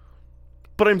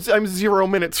 but I'm 0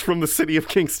 minutes from the city of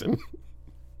Kingston.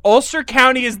 Ulster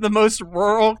County is the most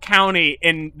rural county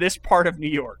in this part of New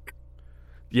York.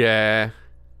 Yeah,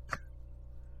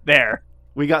 There,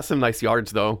 we got some nice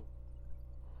yards though.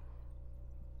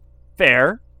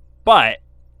 fair, but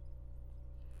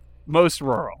most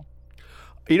rural.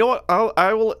 You know what?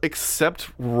 I will accept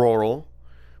rural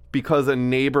because a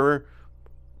neighbor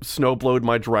snowblowed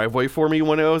my driveway for me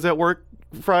when I was at work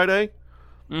Friday,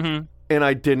 Mm-hmm. and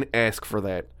I didn't ask for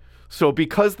that. So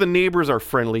because the neighbors are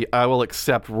friendly, I will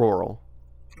accept rural.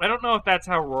 I don't know if that's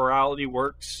how rurality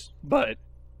works, but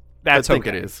that's I think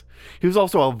okay. it is. He was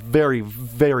also a very,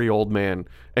 very old man,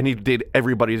 and he did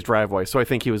everybody's driveway, so I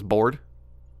think he was bored.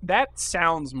 That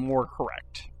sounds more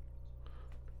correct.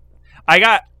 I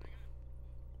got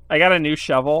a new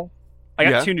shovel. I got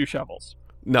Yeah. 2 new shovels.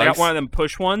 Nice. I got one of them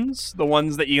push ones, the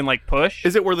ones that you can like push.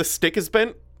 Is it where the stick is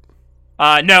bent?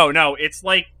 No,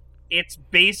 it's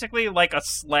basically like a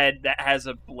sled that has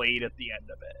a blade at the end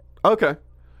of it. Okay.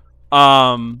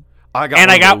 I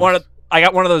got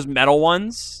one of those metal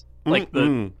ones, like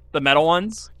Mm-mm. the metal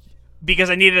ones, because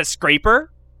I needed a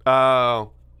scraper.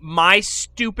 Oh. My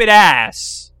stupid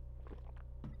ass.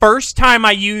 First time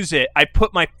I use it, I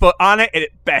put my foot on it and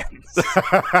it bends.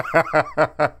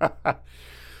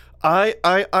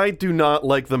 I do not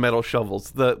like the metal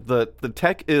shovels. The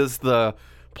tech is the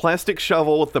plastic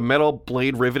shovel with the metal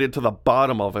blade riveted to the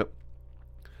bottom of it.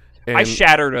 I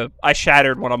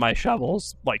shattered one of my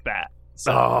shovels like that.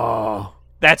 So Oh.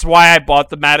 that's why I bought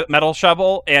the metal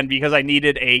shovel, and because I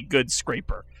needed a good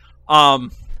scraper.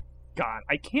 God,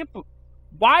 I can't.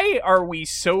 Why are we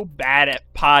so bad at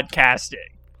podcasting?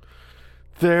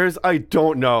 I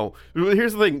don't know.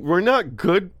 Here's the thing. We're not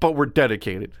good, but we're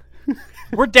dedicated.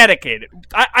 We're dedicated.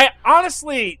 I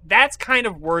honestly, that's kind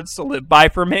of words to live by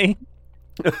for me.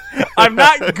 I'm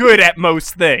not good at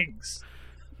most things,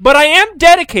 but I am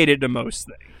dedicated to most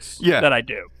things that I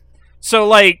do. So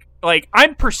like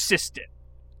I'm persistent.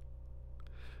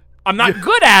 I'm not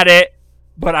good at it,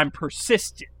 but I'm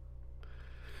persistent.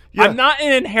 Yeah. I'm not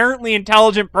an inherently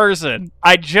intelligent person.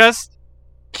 I just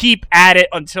keep at it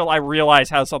until I realize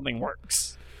how something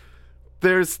works.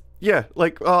 There's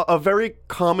a very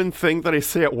common thing that I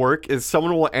say at work is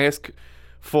someone will ask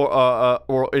for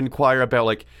or inquire about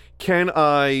like, can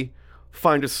I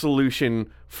find a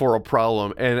solution for a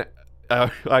problem? And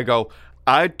I go,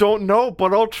 I don't know,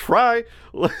 but I'll try.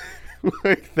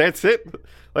 Like, that's it.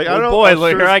 Like, I don't. Boy,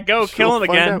 look, here I go, killing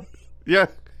again. Out. Yeah.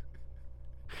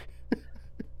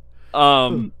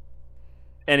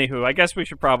 Anywho, I guess we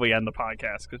should probably end the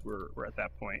podcast because we're at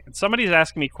that point. And somebody's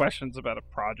asking me questions about a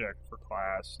project for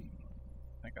class, and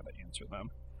I gotta answer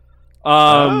them.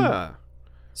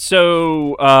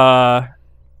 So,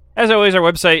 as always, our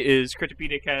website is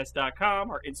cryptopediacast.com.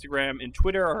 Our Instagram and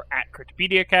Twitter are at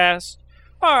cryptopediacast.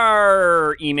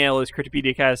 Our email is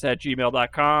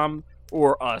cryptopediacast@gmail.com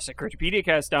or us at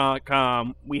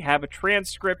cryptopediacast.com. We have a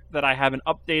transcript that I haven't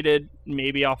updated.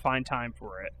 Maybe I'll find time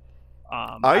for it.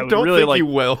 I don't really think you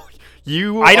will.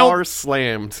 You are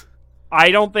slammed.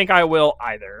 I don't think I will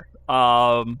either.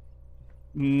 But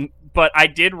I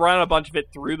did run a bunch of it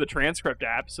through the transcript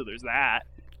app, so there's that.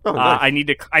 Oh, nice. I need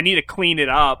to clean it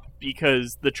up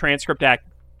because the transcript app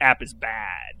is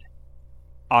bad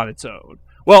on its own.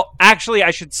 Well, actually,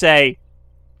 I should say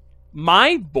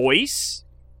my voice.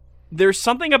 There's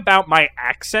something about my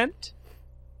accent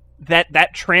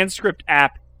that transcript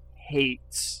app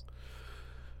hates.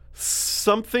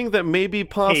 Something that may be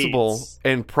possible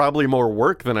and probably more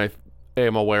work than I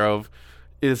am aware of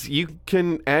is you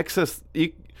can access.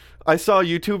 I saw a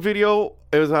YouTube video.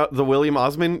 It was the William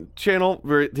Osmond channel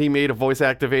where he made a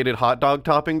voice-activated hot dog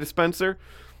topping dispenser,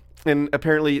 and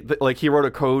apparently, like, he wrote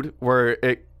a code where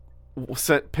it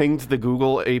pinged the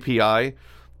Google API,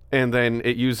 and then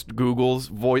it used Google's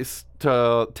voice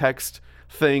to text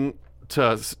thing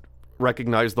to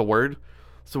recognize the word.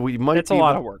 So we might. It's a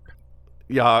lot of work.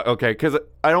 Yeah, okay, because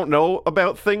I don't know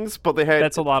about things, but they had.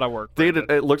 That's a lot of work.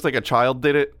 It looks like a child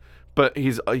did it, but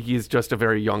he's just a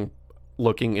very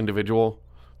young-looking individual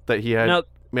that he had. Now,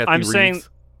 Matthew Reeves.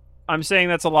 I'm saying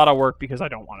that's a lot of work because I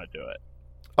don't want to do it.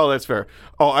 Oh, that's fair.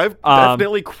 Oh, I've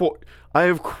definitely I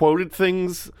have quoted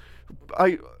things.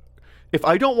 If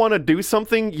I don't want to do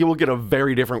something, you will get a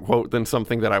very different quote than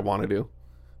something that I want to do.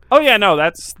 Oh yeah, no,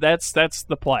 that's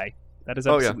the play. That is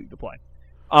absolutely the play.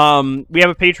 We have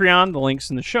a Patreon. The link's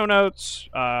in the show notes.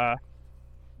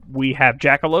 We have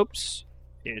Jackalopes.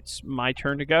 It's my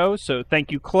turn to go. So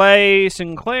thank you, Clay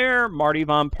Sinclair, Marty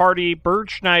Von Party, Bert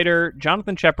Schneider,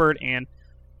 Jonathan Shepard, and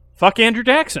fuck Andrew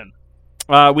Jackson.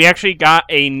 We actually got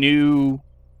a new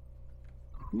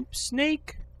hoop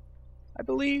snake, I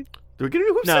believe. Did we get a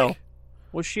new hoop snake?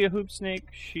 Was she a hoop snake?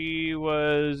 She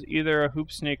was either a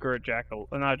hoop snake or a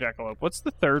jackalope. Not a jackalope. What's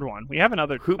the third one? We have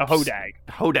another. A hodag.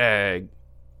 Hodag.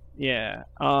 Yeah.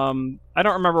 I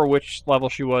don't remember which level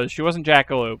she was. She wasn't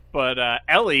jackalope, but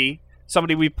Ellie,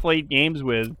 somebody we played games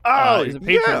with, is a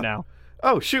patron now.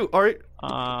 Oh shoot! All right.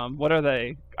 What are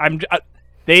they?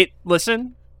 They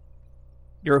listen.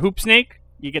 You're a hoop snake.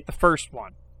 You get the first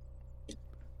one.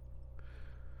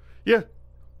 Yeah.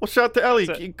 Well, shout out to Ellie.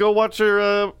 Go watch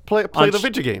her play the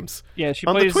video games. Yeah, she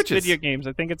plays video games.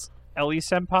 I think it's Ellie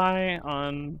Senpai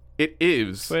on. It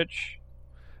is Twitch.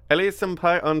 Ellie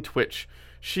Senpai on Twitch.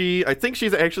 I think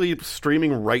she's actually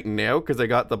streaming right now because I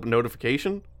got the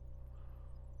notification.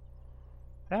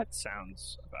 That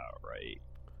sounds about right.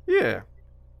 Yeah.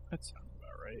 That sounds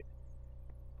about right.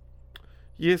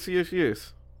 Yes.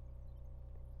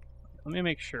 Let me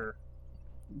make sure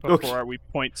before we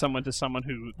point someone to someone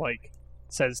who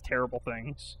says terrible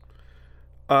things.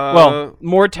 Well,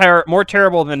 more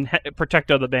terrible than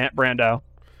Protecto the Brando.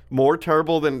 More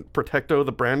terrible than Protecto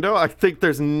the Brando? I think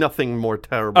there's nothing more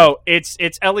terrible. Oh, it's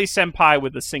Ellie Senpai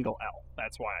with a single L.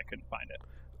 That's why I couldn't find it.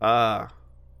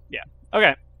 Yeah.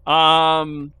 Okay.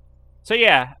 So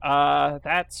yeah,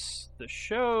 that's the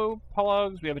show.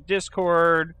 Plugs. We have a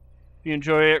Discord. If you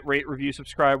enjoy it, rate, review,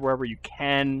 subscribe wherever you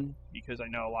can, because I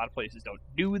know a lot of places don't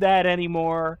do that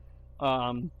anymore.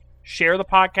 Share the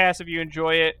podcast if you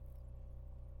enjoy it,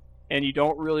 and you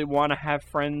don't really want to have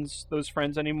those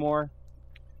friends anymore.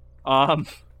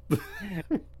 If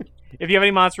you have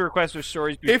any monster requests or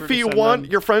stories, if you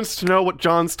want your friends to know what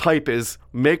John's type is,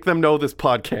 make them know this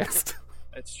podcast.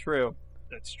 That's true.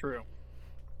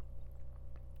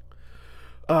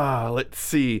 Let's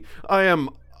see. I am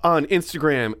on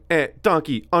Instagram at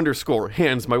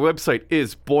donkey_hands. My website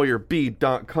is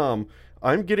boyerb.com.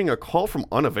 I'm getting a call from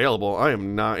unavailable. I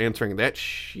am not answering that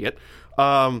shit.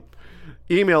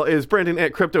 Email is Brandon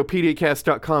at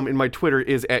cryptopediacast.com, and my Twitter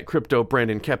is at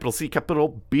cryptobrandon, capital C,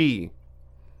 capital B.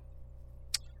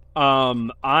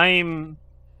 I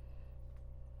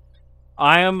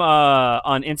am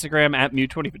on Instagram at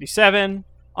Mew2057,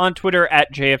 on Twitter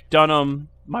at JFDunham.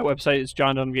 My website is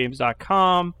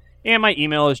johndunhamgames.com, and my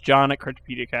email is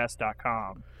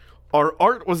john@cryptopediacast.com. Our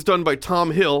art was done by Tom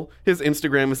Hill. His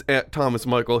Instagram is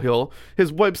 @ThomasMichaelHill.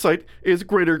 His website is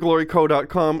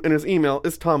greatergloryco.com, and his email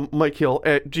is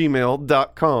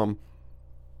tommikehill@gmail.com.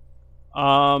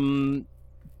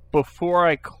 Before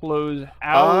I close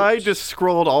out, I just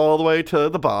scrolled all the way to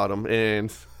the bottom,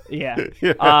 and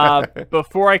yeah.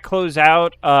 Before I close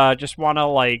out, just want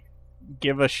to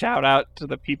give a shout out to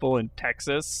the people in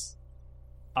Texas,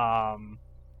 who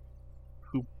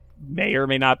may or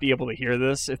may not be able to hear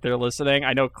this if they're listening.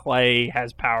 I know Clay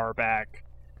has power back,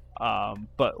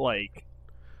 but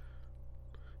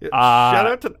shout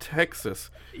out to Texas.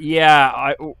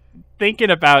 Yeah, thinking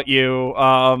about you.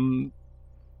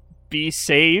 Be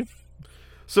safe.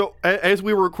 So as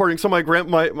we were recording, so my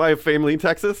family in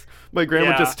Texas, my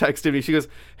grandma just texted me. She goes,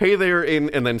 "Hey there,"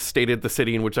 and then stated the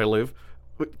city in which I live.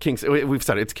 Kingston. We've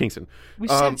said it. It's Kingston. We've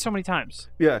said it so many times.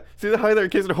 Yeah. See, hi there,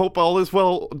 Kingston. Hope all is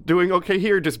well. Doing okay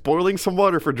here. Just boiling some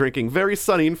water for drinking. Very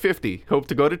sunny and 50. Hope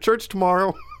to go to church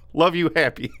tomorrow. Love you.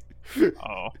 Happy.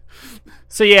 Oh.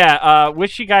 So yeah.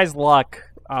 Wish you guys luck.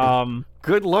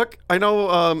 Good luck. I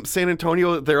know San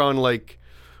Antonio. They're on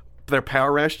their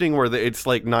power rationing where it's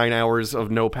 9 hours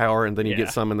of no power, and then you get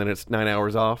some, and then it's 9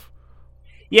 hours off.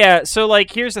 Yeah. So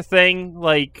here's the thing.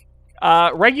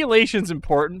 Regulation's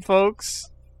important, folks.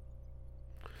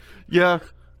 Yeah,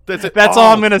 that's it. That's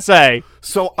all I'm gonna say.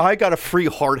 So I got a free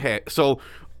hard hat. So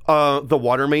the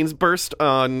water mains burst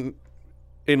in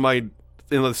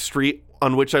the street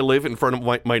on which I live in front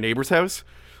of my neighbor's house.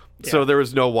 Yeah. So there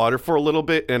was no water for a little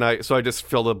bit, and I just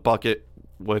filled a bucket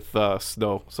with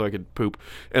snow so I could poop,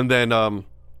 and then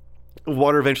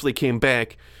water eventually came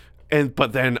back,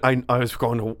 but then I was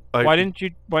going to. Why didn't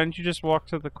you just walk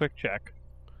to the quick check?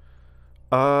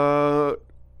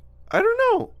 I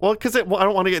don't know. Well, because I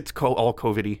don't want to get all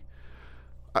COVID-y.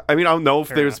 I mean, I don't know if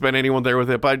there's been anyone there with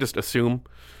it, but I just assume.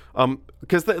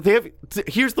 Because they have.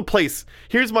 Here's the place.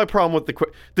 Here's my problem with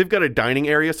they've got a dining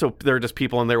area, so there are just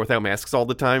people in there without masks all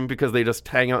the time because they just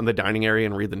hang out in the dining area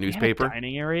and read the newspaper.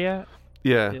 Dining area.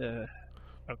 Yeah.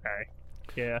 Okay.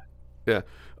 Yeah. Yeah.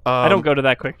 I don't go to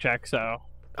that quick check, so.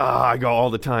 I go all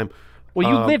the time. Well,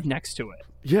 you live next to it.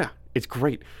 Yeah, it's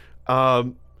great.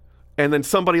 And then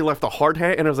somebody left a hard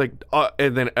hat, and I was like,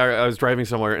 and then I was driving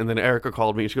somewhere, and then Erica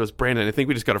called me, and she goes, "Brandon, I think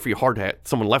we just got a free hard hat.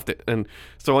 Someone left it." And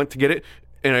so I went to get it,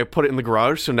 and I put it in the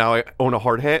garage, so now I own a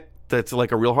hard hat that's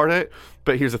like a real hard hat.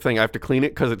 But here's the thing, I have to clean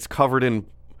it because it's covered in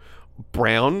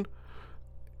brown,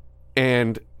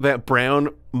 and that brown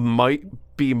might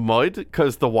be mud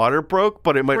because the water broke,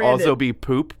 but it might also be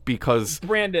poop because...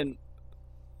 Brandon,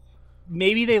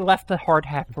 maybe they left the hard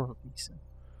hat for a reason.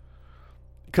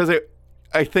 Because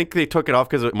I think they took it off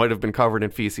because it might have been covered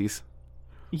in feces.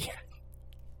 Yeah.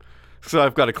 So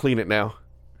I've got to clean it now.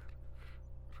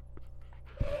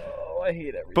 Oh, I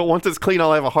hate everything. But once it's clean,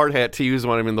 I'll have a hard hat to use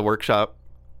when I'm in the workshop.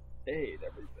 I hate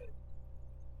everything.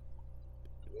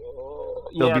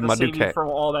 It'll be my new cat. From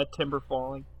all that timber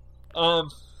falling.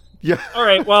 Yeah. All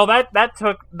right. Well, that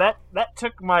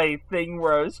took my thing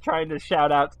where I was trying to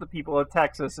shout out to the people of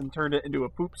Texas and turned it into a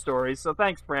poop story. So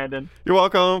thanks, Brandon. You're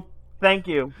welcome. Thank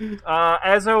you.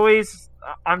 As always,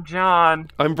 I'm John.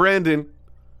 I'm Brandon.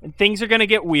 And things are gonna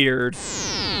get weird.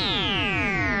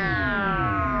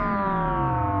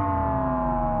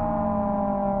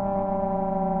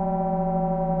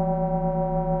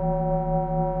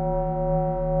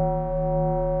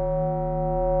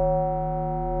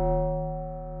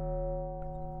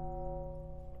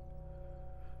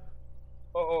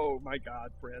 Oh my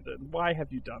God, Brandon. Why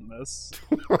have you done this?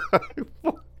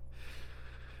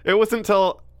 It wasn't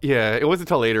until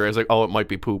later I was like, oh, it might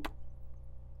be poop.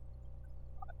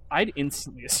 I'd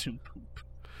instantly assume poop.